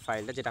পরের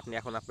ফাইলটা, যেটা আপনি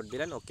এখন আপলোড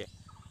দিলেন। ওকে,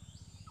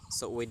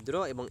 সো উইথড্র,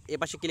 এবং এ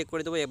পাশে ক্লিক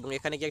করে দেবো এবং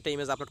এখানে গিয়ে একটা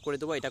ইমেজ আপলোড করে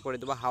দেবো। এটা করে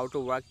দেবো হাউ টু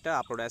ওয়ার্কটা,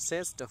 upload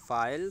asset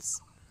files,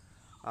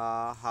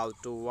 how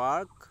to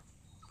work,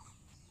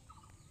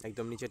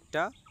 একদম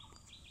নিচেরটা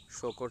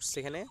শো করছে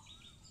এখানে,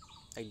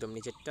 একদম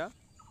নিচেরটা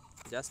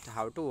জাস্ট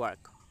হাউ টু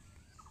ওয়ার্ক।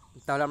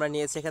 তাহলে আমরা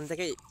নিয়েছি এখান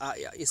থেকে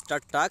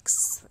স্টার্ট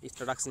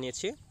টাস্ক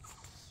নিয়েছি,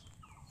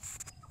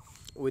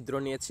 উইথড্র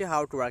নিয়েছি,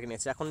 হাউ টু ওয়ার্ক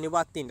নিয়েছি। এখন নিব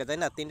আর 3টা, তাই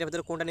না। 3টার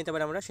ভিতরে কোনটা নিতে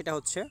পারি আমরা, সেটা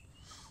হচ্ছে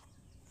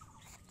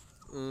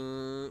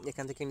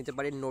এখান থেকে নিতে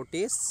পারি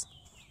নোটিস,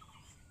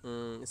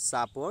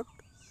 সাপোর্ট,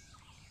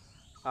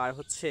 আর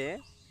হচ্ছে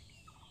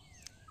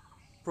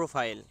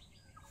প্রোফাইল।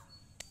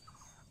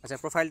 আচ্ছা,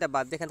 প্রোফাইলটা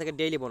বাদ দিয়ে এখান থেকে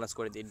ডেইলি বোনাস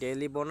করে দিই,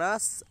 ডেইলি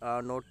বোনাস,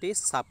 নোটিস,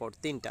 সাপোর্ট,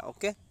 3টা।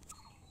 ওকে,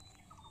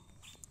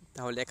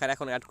 তাহলে এখানে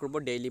এখন অ্যাড করব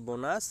daily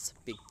bonus,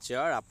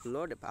 picture,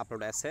 upload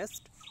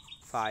asset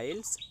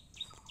files,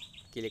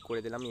 click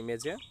করে দিলাম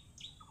ইমেজে,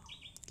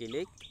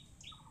 ক্লিক।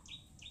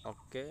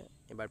 ওকে,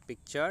 এবার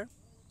পিকচার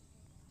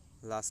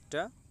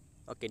লাস্টটা।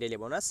 ওকে, ডেইলি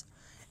বোনাস।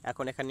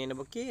 এখন এখানে নিয়ে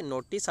নেব কি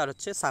নোটিস আর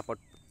হচ্ছে সাপোর্ট,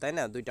 তাই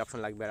না, 2টা অপশন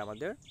লাগবে আর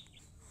আমাদের।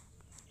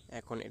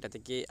 এখন এটা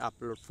থেকে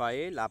upload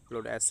file,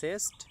 upload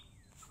asset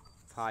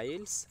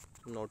files,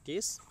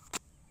 notice.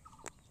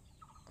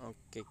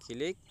 ওকে,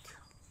 ক্লিক।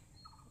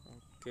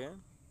 ওকে,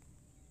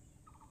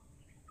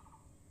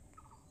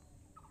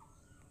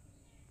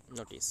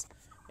 নোটিস।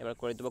 এবার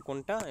করে দেবো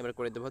কোনটা, এবার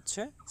করে দেবো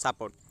হচ্ছে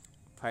সাপোর্ট,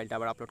 ফাইলটা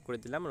আবার আপলোড করে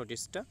দিলাম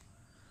নোটিসটা।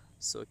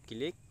 সো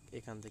ক্লিক,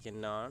 এখান থেকে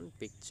নান,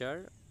 পিকচার,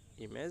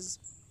 ইমেজ।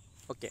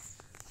 ওকে,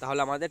 তাহলে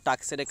আমাদের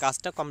টাস্কের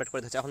কাজটা কমপ্লিট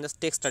করে দিচ্ছে। এখন জাস্ট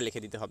টেক্সটটা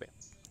লিখে দিতে হবে।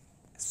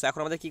 সো এখন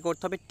আমাদের কী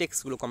করতে হবে,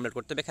 টেক্সটগুলো কমপ্লিট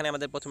করতে হবে। এখানে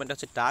আমাদের প্রথমেটা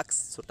হচ্ছে টাস্ক,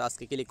 সো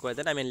টাস্কে ক্লিক করে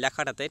দেন। আমি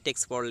লেখাটাতে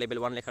টেক্সট ফর লেভেল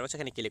 1 লেখা রয়েছে,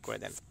 এখানে ক্লিক করে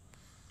দেন।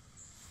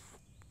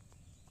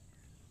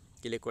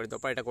 ক্লিক করে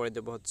দেওয়ার পর এটা করে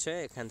দেবো হচ্ছে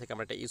এখান থেকে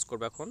আমরা এটা ইউজ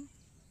করবো এখন।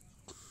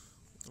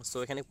 সো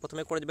এখানে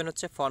প্রথমে করে দেবেন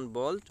হচ্ছে ফন্ট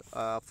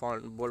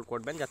বোল্ড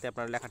করবেন যাতে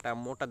আপনার লেখাটা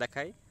মোটা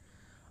দেখায়।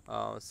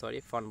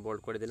 ফন্ট বোল্ড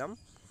করে দিলাম।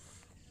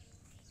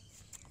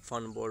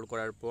 ফন্ট বোল্ড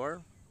করার পর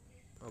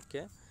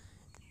ওকে,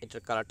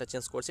 এটার কালারটা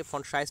চেঞ্জ করছি।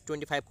 ফন্ট সাইজ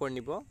 25 করে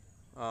নিব,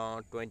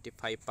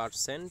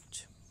 25%,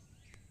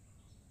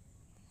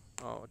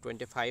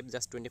 25,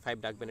 জাস্ট 25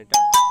 রাখবেন, এটা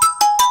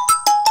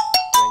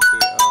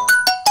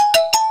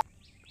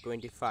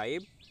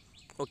 25।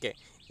 ওকে,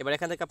 এবার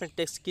এখান থেকে আপনি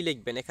টেক্সট কী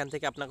লিখবেন, এখান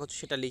থেকে আপনাকে হচ্ছে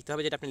সেটা লিখতে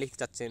হবে যেটা আপনি লিখতে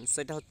চাচ্ছেন।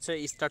 সেটা হচ্ছে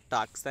স্টার্ট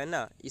টাস্ক, তাই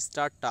না?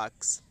 Start task,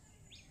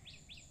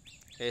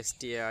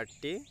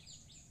 STARTTASK,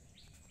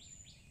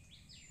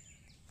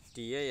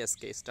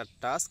 start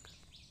task.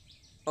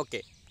 ওকে,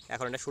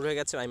 এখন এটা শুরু হয়ে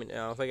গেছে,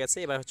 হয়ে গেছে।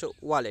 এবার হচ্ছে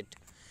ওয়ালেট,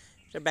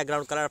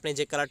 ব্যাকগ্রাউন্ড কালার আপনি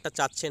যে কালারটা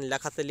চাচ্ছেন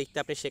লেখাতে লিখতে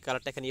আপনি সেই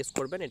কালারটা এখানে ইউজ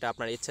করবেন। এটা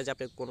আপনার ইচ্ছা যে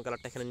আপনি কোন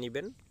কালারটা এখানে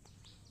নেবেন।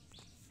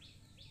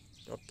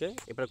 ওকে,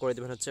 এবার করে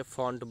দেবেন হচ্ছে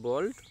ফন্ট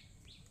বোল্ড।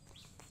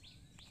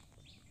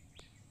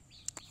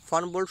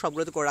 ফন্ট বোল্ড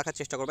সবগুলোতে করে রাখার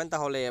চেষ্টা করবেন,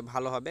 তাহলে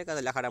ভালো হবে, কারণ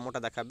লেখাটা মোটা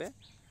দেখাবে।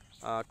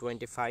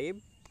 25।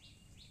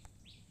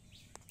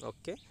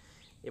 ওকে,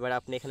 এবার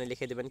আপনি এখানে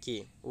লিখে দেবেন কি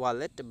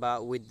ওয়ালেট বা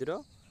উইথড্র,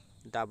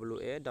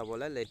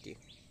 WALLET,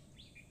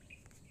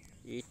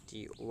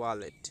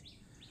 ওয়ালেট।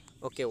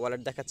 ওকে,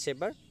 ওয়ালেট দেখাচ্ছে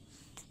এবার।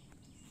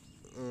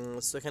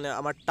 সো এখানে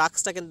আমার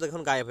টাস্কটা কিন্তু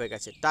এখন গায়েব হয়ে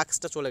গেছে,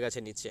 টাস্কটা চলে গেছে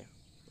নিচে।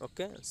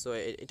 ওকে, সো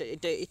এটা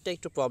এটা এটা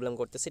একটু প্রবলেম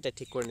করতেছে, এটা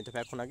ঠিক করে নিতে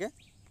হবে এখন আগে।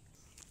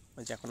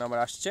 ওই যে এখন আবার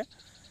আসছে।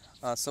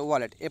 সো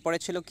ওয়ালেট, এরপরে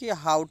ছিল কি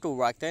হাউ টু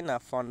ওয়ার্ক, তাই না?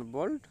 ফন্ট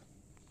বোল্ড,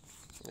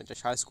 এটা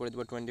সার্চ করে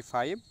দেবো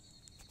 25।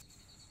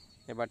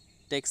 এবার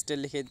টেক্সটে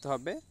লিখে দিতে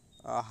হবে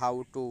হাউ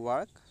টু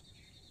ওয়ার্ক,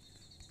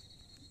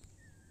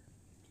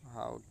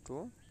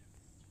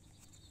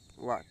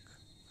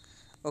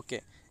 ওকে,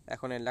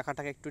 এখন এই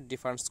লেখাটাকে একটু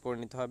ডিফারেন্স করে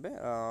নিতে হবে,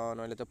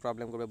 নইলে তো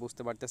প্রবলেম করবে,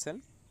 বুঝতে পারতেছেন।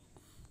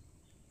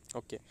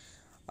 ওকে,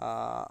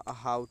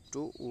 হাউ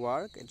টু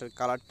ওয়ার্ক, এটার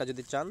কালারটা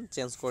যদি চান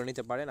চেঞ্জ করে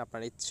নিতে পারেন,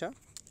 আপনার ইচ্ছা।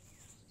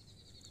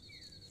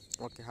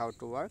 ওকে, হাউ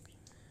টু ওয়ার্ক।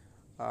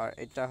 আর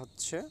এটা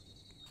হচ্ছে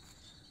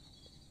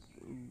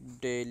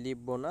ডেইলি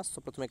বোনাস। তো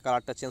প্রথমে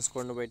কালারটা চেঞ্জ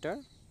করে নেবো, এটার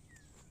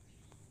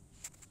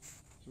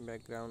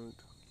ব্যাকগ্রাউন্ড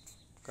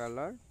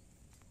কালার,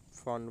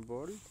 ফন্ট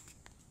বোল্ড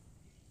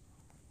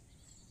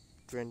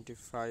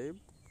 25,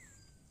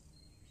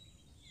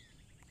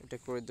 এটা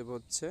করে দেবো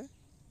হচ্ছে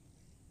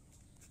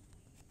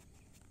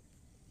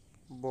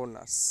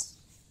বোনাস।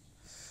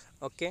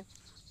 ওকে,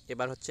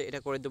 এবার হচ্ছে এটা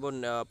করে দেবো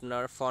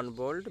আপনার ফন্ট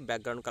বোল্ড,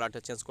 ব্যাকগ্রাউন্ড কালারটা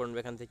চেঞ্জ করে নেবো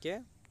এখান থেকে।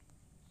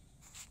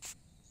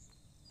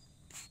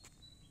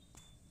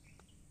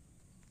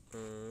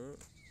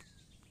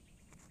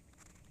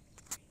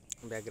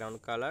 Background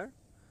colour,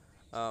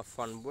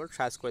 font bold,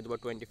 size করে দেবো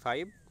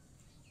 25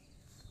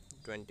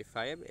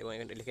 এবং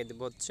এখানে লিখে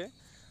দেবো হচ্ছে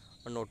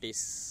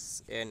নোটিস,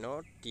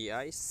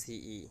 NOTICE,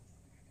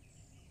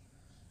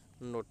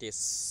 নোটিস।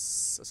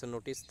 আচ্ছা,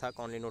 নোটিস থাক,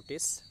 অনলি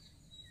নোটিস।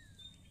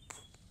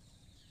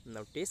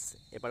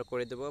 এবার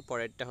করে দেবো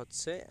পরেরটা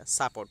হচ্ছে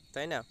সাপোর্ট,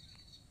 তাই না?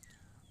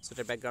 সো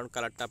এটা ব্যাকগ্রাউন্ড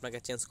কালারটা আপনাকে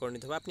চেঞ্জ করে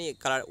নিতে হবে, আপনি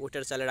কালার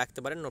ওইটার চালে রাখতে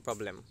পারেন, নো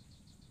প্রবলেম।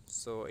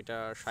 সো এটা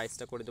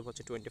সাইজটা করে দেবো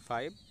হচ্ছে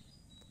 25,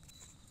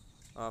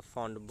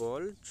 ফন্ট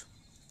বোল্ড,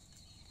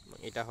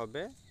 এটা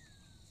হবে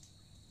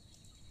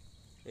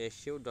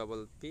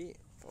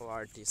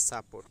SUPPORT,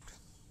 সাপোর্ট।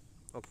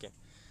 ওকে,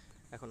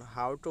 এখন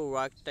হাউ টু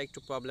ওয়ার্কটা একটু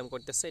প্রবলেম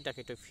করতেছে, এটাকে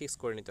একটু ফিক্স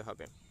করে নিতে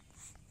হবে।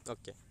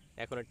 ওকে,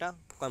 এখন এটা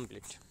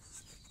কমপ্লিট।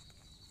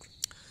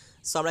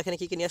 সো আমরা এখানে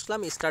কী কী নিয়ে আসলাম,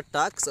 start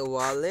task,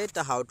 wallet,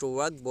 how to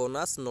work,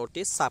 bonus,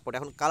 notice, support.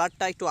 এখন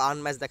কালারটা একটু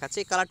আনম্যাচ দেখাচ্ছে,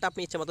 এই কালারটা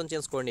আপনি ইচ্ছে মতন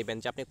চেঞ্জ করে নেবেন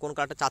যে আপনি কোন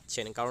কালারটা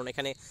চাচ্ছেন, কারণ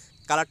এখানে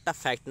কালারটা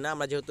ফ্যাক্ট না,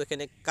 আমরা যেহেতু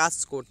এখানে কাজ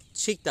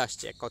শিখতে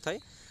আসছি এক কথায়,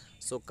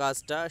 সো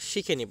কাজটা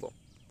শিখে নিব।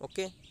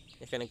 ওকে,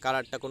 এখানে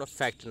কালারটা কোনো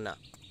ফ্যাক্ট না।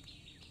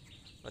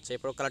 আচ্ছা,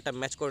 এরপর কালারটা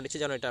ম্যাচ করে নিচ্ছি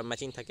যেন এটা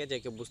ম্যাচিং থাকে, যে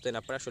কেউ বুঝতে না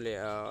পারে আসলে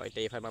এটা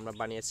এইভাবে আমরা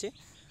বানিয়েছি।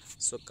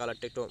 সো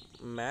কালারটা একটু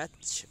ম্যাচ।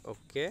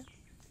 ওকে,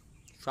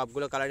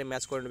 সবগুলো কালারই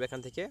ম্যাচ করে নেবে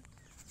এখান থেকে।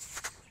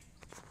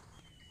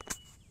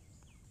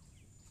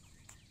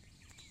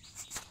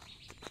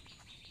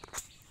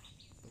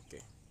 ওকে,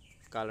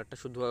 কালারটা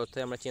শুধু অর্থে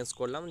আমরা চেঞ্জ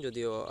করলাম,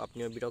 যদিও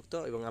আপনিও বিরক্ত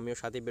এবং আমিও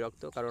সাথে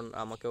বিরক্ত, কারণ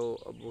আমাকেও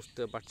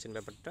বুঝতে পারছেন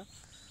ব্যাপারটা।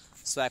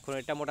 সো এখন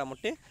এটা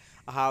মোটামুটি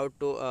how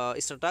to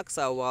start task,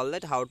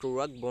 wallet, how to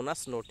work,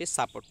 bonus, notice,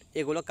 support,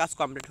 এগুলো কাজ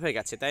কমপ্লিট হয়ে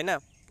গেছে, তাই না?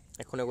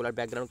 এখন এগুলোর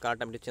ব্যাকগ্রাউন্ড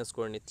কালারটা আমি চেঞ্জ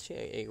করে নিচ্ছি,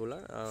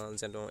 এইগুলোর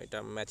যেন এটা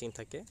ম্যাচিং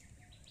থাকে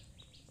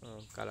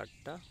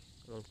কালারটা,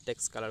 এবং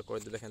টেক্সট কালার করে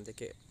দেবো এখান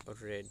থেকে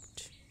রেড,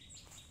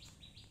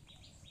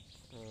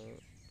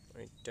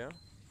 এটা।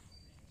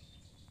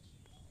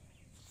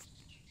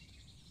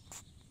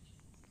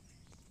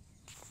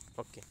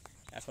 ওকে,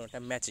 এখন এটা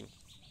ম্যাচিং,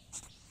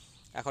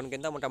 এখন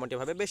কিন্তু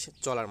মোটামুটিভাবে বেশ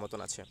চলার মতন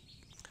আছে।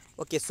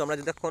 ওকে, সো আমরা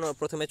যদি এখন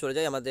প্রথমে চলে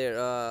যাই আমাদের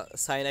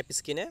সাইন আপ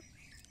স্ক্রিনে।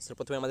 সো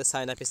প্রথমে আমাদের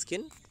সাইন আপ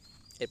স্ক্রিন,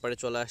 এরপরে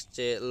চলে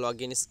আসছে লগ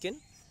ইন স্ক্রিন,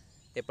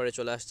 এরপরে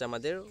চলে আসছে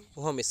আমাদের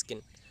হোম স্ক্রিন।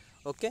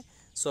 ওকে,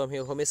 সো আমি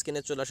হোম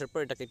স্ক্রিনে চলে আসার পর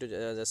এটাকে একটু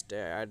জাস্ট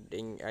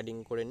অ্যাডিং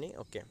করে নিই।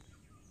 ওকে,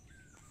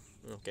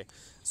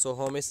 সো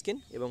হোম স্ক্রিন,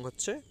 এবং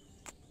হচ্ছে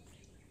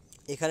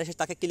এখানে সে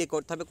তাকে ক্লিক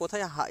করতে হবে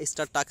কোথায়,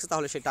 স্টার টাস্কে,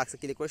 তাহলে সেই টাস্কে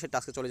ক্লিক করে সে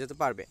টাস্কে চলে যেতে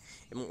পারবে।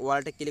 এবং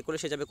ওয়ালেটে ক্লিক করলে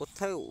সে যাবে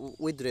কোথায়,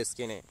 উইথড্র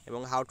স্ক্রিনে। এবং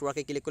হাউ টু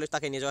ওয়ার্কে ক্লিক করলে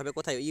তাকে নিয়ে যাওয়া হবে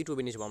কোথায়,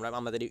 ইউটিউবে নিয়ে যাবো আমরা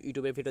আমাদের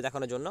ইউটিউবের ভিডিও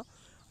দেখানোর জন্য।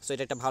 সো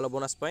এটা একটা ভালো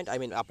বোনাস পয়েন্ট,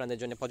 আপনাদের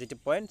জন্য পজিটিভ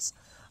পয়েন্টস।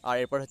 আর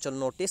এরপর হচ্ছে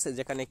নোটিস,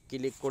 যেখানে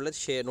ক্লিক করলে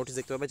সে নোটিস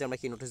দেখতে পাবে যে আমরা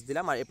কি নোটিস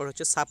দিলাম। আর এরপর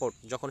হচ্ছে সাপোর্ট,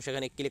 যখন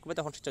সেখানে ক্লিক করবে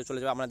তখন সেটা চলে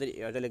যাবে আমাদের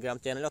টেলিগ্রাম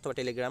চ্যানেলে অথবা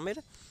টেলিগ্রামের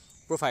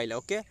প্রোফাইলে।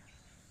 ওকে,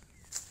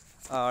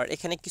 আর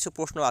এখানে কিছু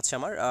প্রশ্ন আছে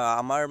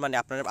আমার মানে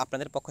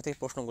আপনাদের পক্ষ থেকে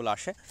প্রশ্নগুলো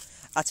আসে।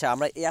 আচ্ছা,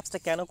 আমরা এই অ্যাপসটা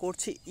কেন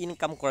করছি?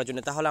 ইনকাম করার জন্য।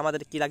 তাহলে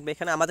আমাদের কি লাগবে?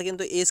 এখানে আমাদের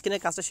কিন্তু এই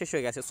স্ক্রিনের কাজটা শেষ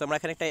হয়ে গেছে, সো আমরা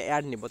এখানে একটা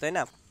অ্যাড নিব, তাই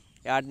না?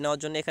 অ্যাড নেওয়ার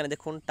জন্য এখানে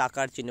দেখুন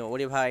টাকার চিহ্ন।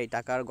 ওরে ভাই,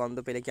 টাকার গন্ধ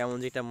পেলে কেমন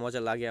যে একটা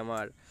মজা লাগে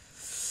আমার,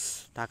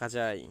 টাকা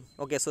চাই।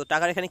 ওকে, সো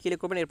টাকার এখানে ক্লিক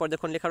করবেন, এরপর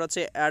দেখুন লেখা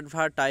হচ্ছে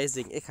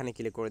অ্যাডভার্টাইজিং, এখানে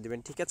ক্লিক করে দেবেন,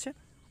 ঠিক আছে?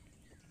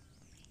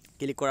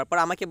 ক্লিক করার পর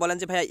আমাকে বলেন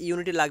যে ভাইয়া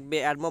ইউনিটি লাগবে,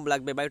 অ্যাডমোব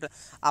লাগবে, বা এটা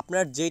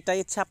আপনার যেটা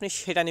ইচ্ছা আপনি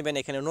সেটা নেবেন,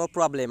 এখানে নো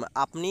প্রবলেম।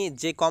 আপনি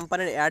যে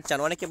কোম্পানির অ্যাড চান,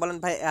 অনেকে বলেন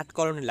ভাই অ্যাড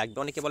কলোনি লাগবে,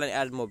 অনেকে বলেন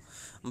অ্যাডমোব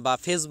বা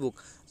ফেসবুক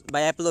বা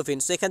অ্যাপলোভিন।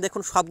 সো এখানে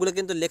দেখুন সবগুলো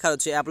কিন্তু লেখা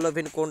হচ্ছে,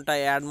 অ্যাপলোভিন কোনটা,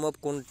 অ্যাডমোব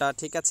কোনটা,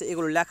 ঠিক আছে?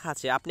 এগুলো লেখা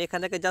আছে, আপনি এখান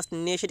থেকে জাস্ট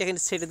নিয়ে সেটা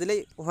এখানে ছেড়ে দিলেই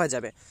হয়ে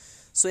যাবে।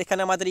 সো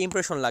এখানে আমাদের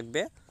ইমপ্রেশন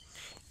লাগবে।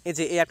 এই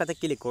যে এই অ্যাপটাতে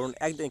ক্লিক করুন,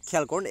 একদম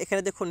খেয়াল করুন,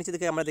 এখানে দেখুন নিচে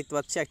দিকে আমরা দেখতে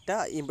পাচ্ছি একটা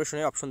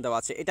ইমপ্রেশনের অপশন দেওয়া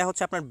আছে। এটা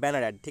হচ্ছে আপনার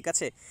ব্যানার অ্যাড, ঠিক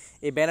আছে?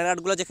 এই ব্যানার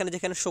অ্যাডগুলো যেখানে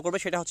যেখানে শো করবে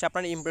সেটা হচ্ছে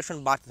আপনার ইমপ্রেশন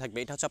বাড়তে থাকবে।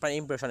 এটা হচ্ছে আপনার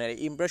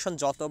ইমপ্রেশন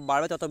যত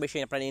বাড়বে তত বেশি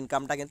আপনার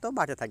ইনকামটা কিন্তু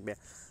বাড়তে থাকবে।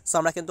 সো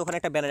আমরা কিন্তু ওখানে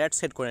একটা ব্যানার অ্যাড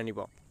সেট করে নিব।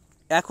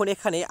 এখন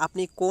এখানে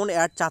আপনি কোন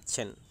অ্যাড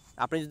চাচ্ছেন?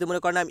 আপনি যদি মনে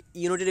করেন আমি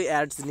ইউনিটি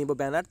অ্যাডস নিব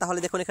ব্যানার, তাহলে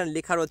দেখুন এখানে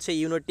লেখা রয়েছে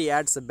ইউনিটি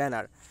অ্যাডস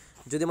ব্যানার।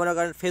 যদি মনে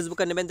করেন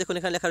ফেসবুকে নেবেন, দেখুন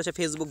এখানে লেখা রয়েছে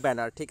ফেসবুক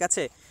ব্যানার, ঠিক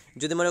আছে?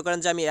 যদি মনে করেন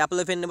যে আমি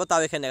অ্যাপলোভেন নেবো,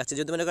 তাও এখানে আছে।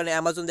 যদি মনে করেন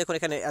অ্যামাজন, দেখুন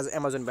এখানে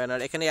অ্যামাজন ব্যানার,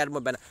 এখানে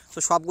অ্যাডমোব ব্যানার। সো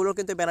সবগুলোর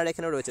কিন্তু ব্যানার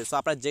এখানে রয়েছে। সো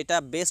আপনার যেটা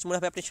বেস্ট মনে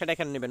হবে আপনি সেটা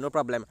এখানে নেবেন, নো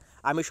প্রবলেম।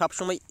 আমি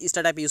সবসময়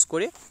স্টার্ট ইউজ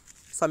করি,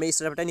 সো আমি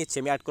স্টার্টআপটা নিচ্ছি,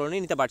 আমি অ্যাড করে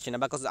নিতে পারছি না,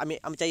 বিকজ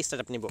আমি চাই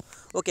স্টার্টআপ নিব।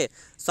 ওকে,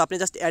 সো আপনি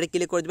জাস্ট অ্যাডে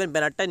ক্লিক করে দেবেন,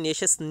 ব্যানারটা নিয়ে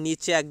এসে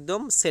নিচে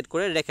একদম সেট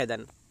করে রেখে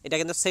দেন। এটা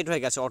কিন্তু সেট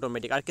হয়ে গেছে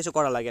অটোমেটিক, আর কিছু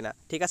করা লাগে না,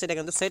 ঠিক আছে? এটা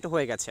কিন্তু সেট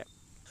হয়ে গেছে।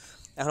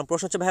 এখন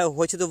প্রশ্ন হচ্ছে ভাই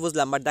হয়েছে তো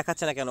বুঝলাম, বাট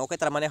দেখাচ্ছে না কেন? ওকে,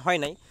 তার মানে হয়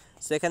নাই।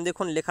 সো এখানে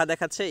দেখুন লেখা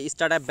দেখাচ্ছে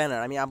স্টার্ট আপ ব্যানার।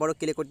 আমি আবারও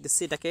ক্লিক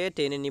করতেছি, এটাকে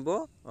টেনে নিব,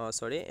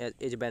 সরি,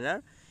 এই যে ব্যানার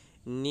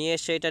নিয়ে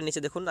এসে এটার নিচে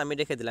দেখুন আমি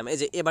রেখে দিলাম, এই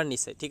যে এবার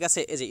নিচে, ঠিক আছে?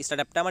 এই যে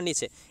স্টার্ট আপটা আমার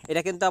নিচে।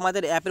 এটা কিন্তু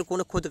আমাদের অ্যাপের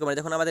কোনো ক্ষতি করে না।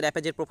 দেখুন আমাদের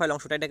অ্যাপের যে প্রোফাইল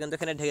অংশটা, এটা কিন্তু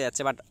এখানে ঢেকে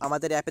যাচ্ছে, বাট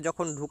আমাদের অ্যাপে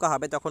যখন ঢোকা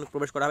হবে, তখন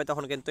প্রবেশ করা হবে,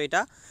 তখন কিন্তু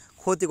এটা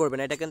ক্ষতি করবে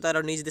না। এটা কিন্তু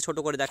আরও নিজ দিয়ে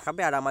ছোটো করে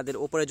দেখাবে, আর আমাদের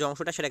উপরে যে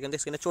অংশটা সেটা কিন্তু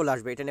স্ক্রিনে চলে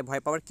আসবে। এটা নিয়ে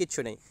ভয় পাওয়ার কিচ্ছু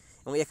নেই।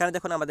 এবং এখানে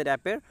দেখুন আমাদের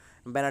অ্যাপের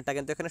ব্যানারটা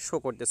কিন্তু এখানে শো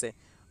করতেছে।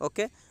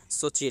 ওকে,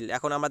 সো চিল।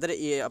 এখন আমাদের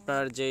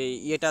আপনার যে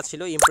ইয়েটা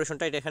ছিল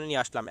ইমপ্রেশনটা, এটা এখানে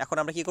নিয়ে আসলাম। এখন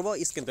আমরা কী করবো?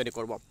 স্ক্রিন তৈরি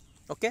করবো।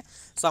 ওকে,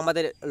 সো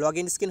আমাদের লগ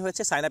ইন স্ক্রিন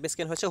হয়েছে, সাইন আপ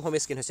স্ক্রিন হয়েছে, হোম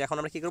স্ক্রিন হয়েছে। এখন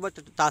আমরা কী করবো?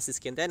 টাচ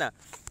স্ক্রিন, তাই না?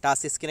 টাচ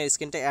স্ক্রিনের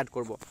স্ক্রিনটা অ্যাড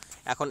করব।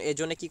 এখন এই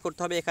জন্য কী করতে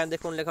হবে? এখানে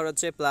দেখুন লেখা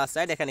হচ্ছে প্লাস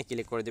সাইড, এখানে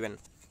ক্লিক করে দেবেন,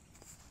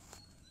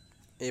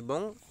 এবং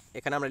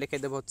এখানে আমরা লিখে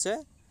দেবো হচ্ছে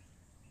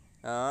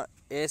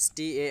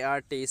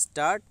START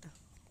start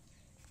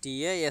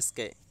TASK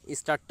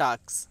start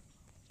task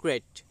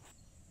create.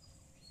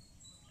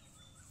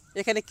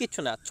 এখানে কিচ্ছু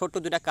না, ছোট্ট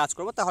দুটা কাজ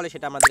করব, তাহলে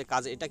সেটা আমাদের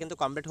কাজ, এটা কিন্তু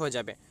কমপ্লিট হয়ে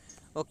যাবে।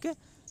 ওকে,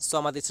 সো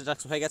আমাদের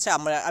স্টার্ট হয়ে গেছে।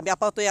 আমি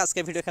আপাতত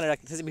আজকের ভিডিও এখানে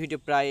রাখতেছি। ভিডিও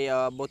প্রায়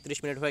 32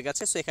 মিনিট হয়ে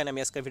গেছে। সো এখানে আমি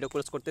আজকের ভিডিও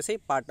ক্লোজ করতেছি,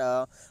 পার্ট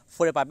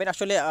 4 পাবেন।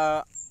 আসলে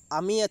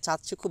আমি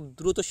চাচ্ছি খুব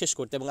দ্রুত শেষ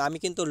করতে, এবং আমি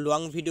কিন্তু লং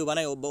ভিডিও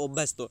বানাই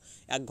অভ্যস্ত।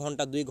 1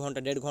 ঘন্টা, 2 ঘন্টা,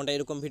 1.5 ঘন্টা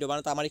এরকম ভিডিও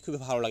বানাতে আমারই খুবই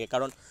ভালো লাগে,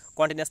 কারণ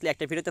কন্টিনিউয়াসলি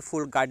একটা ভিডিওতে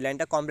ফুল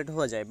গাইডলাইনটা কমপ্লিট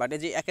হয়ে যায়। বাট এই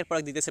যে একের পর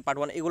এক দিতেছে পার্ট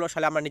 1, এগুলো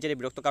আসলে আমরা নিজেরই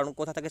বিরক্ত, কারণ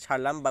কোথা থেকে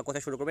ছাড়লাম বা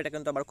কোথায় শুরু করবো, এটা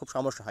কিন্তু আমার খুব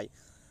সমস্যা হয়।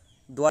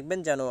 দোয়া রাখবেন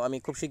যেন আমি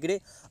খুব শীঘ্রই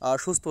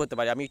সুস্থ হতে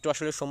পারি। আমি একটু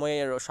আসলে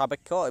সময়ের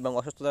সাপেক্ষ এবং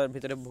অসুস্থতার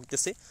ভিতরে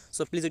ভুগতেছি।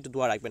 সো প্লিজ একটু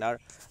দোয়া রাখবেন। আর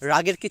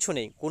রাগের কিছু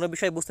নেই, কোনো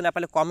বিষয় বুঝতে না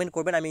পারলে কমেন্ট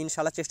করবেন, আমি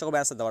ইনশাআল্লাহ চেষ্টা করবো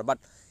অ্যান্সার দেওয়ার। বাট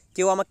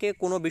কেউ আমাকে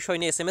কোনো বিষয়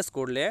নিয়ে SMS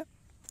করলে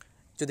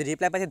যদি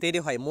রিপ্লাই পাইতে দেরি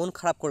হয়, মন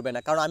খারাপ করবে না,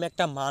 কারণ আমি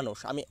একটা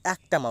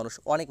মানুষ,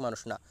 অনেক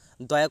মানুষ না।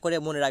 দয়া করে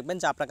মনে রাখবেন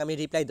যে আপনাকে আমি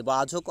রিপ্লাই দেবো,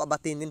 আজ হোক বা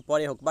 3 দিন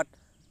পরে হোক, বাট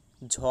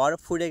ঝড়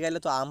ফুরে গেলে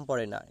তো আম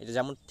পড়ে না, এটা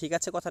যেমন ঠিক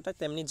আছে কথাটা,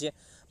 তেমনি যে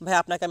ভাই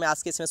আপনাকে আমি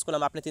আজকে SMS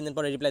করলাম, আপনি 3 দিন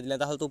পরে রিপ্লাই দিলেন,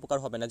 তাহলে তো উপকার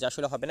হবে না, যে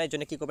আসলে হবে না। এই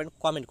জন্য কী করবেন?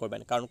 কমেন্ট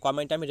করবেন, কারণ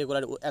কমেন্টে আমি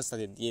রেগুলার অ্যান্সার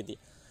দিয়ে দিই।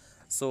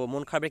 সো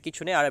মন খারাপের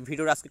কিছু নেই। আর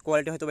ভিডিওর আজকে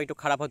কোয়ালিটি হয়তো একটু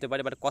খারাপ হতে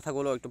পারে, বাট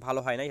কথাগুলো একটু ভালো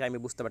হয় না, এটা আমি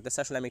বুঝতে পারতেছি।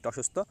 আসলে আমি একটু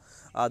অসুস্থ।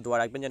 দোয়া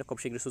রাখবেন যেন খুব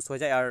শীঘ্রই সুস্থ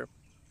হয়ে যায়। আর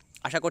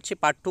আশা করছি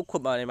পার্ট 2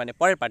 খুব মানে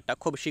পরের পার্টটা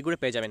খুব শীঘ্রই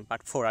পেয়ে যাবেন,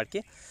 পার্ট 4 আর কি।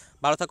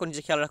 ভালো থাকুন,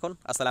 নিজে খেয়াল রাখুন।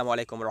 আসসালামু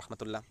আলাইকুম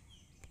রহমতুল্লাহ।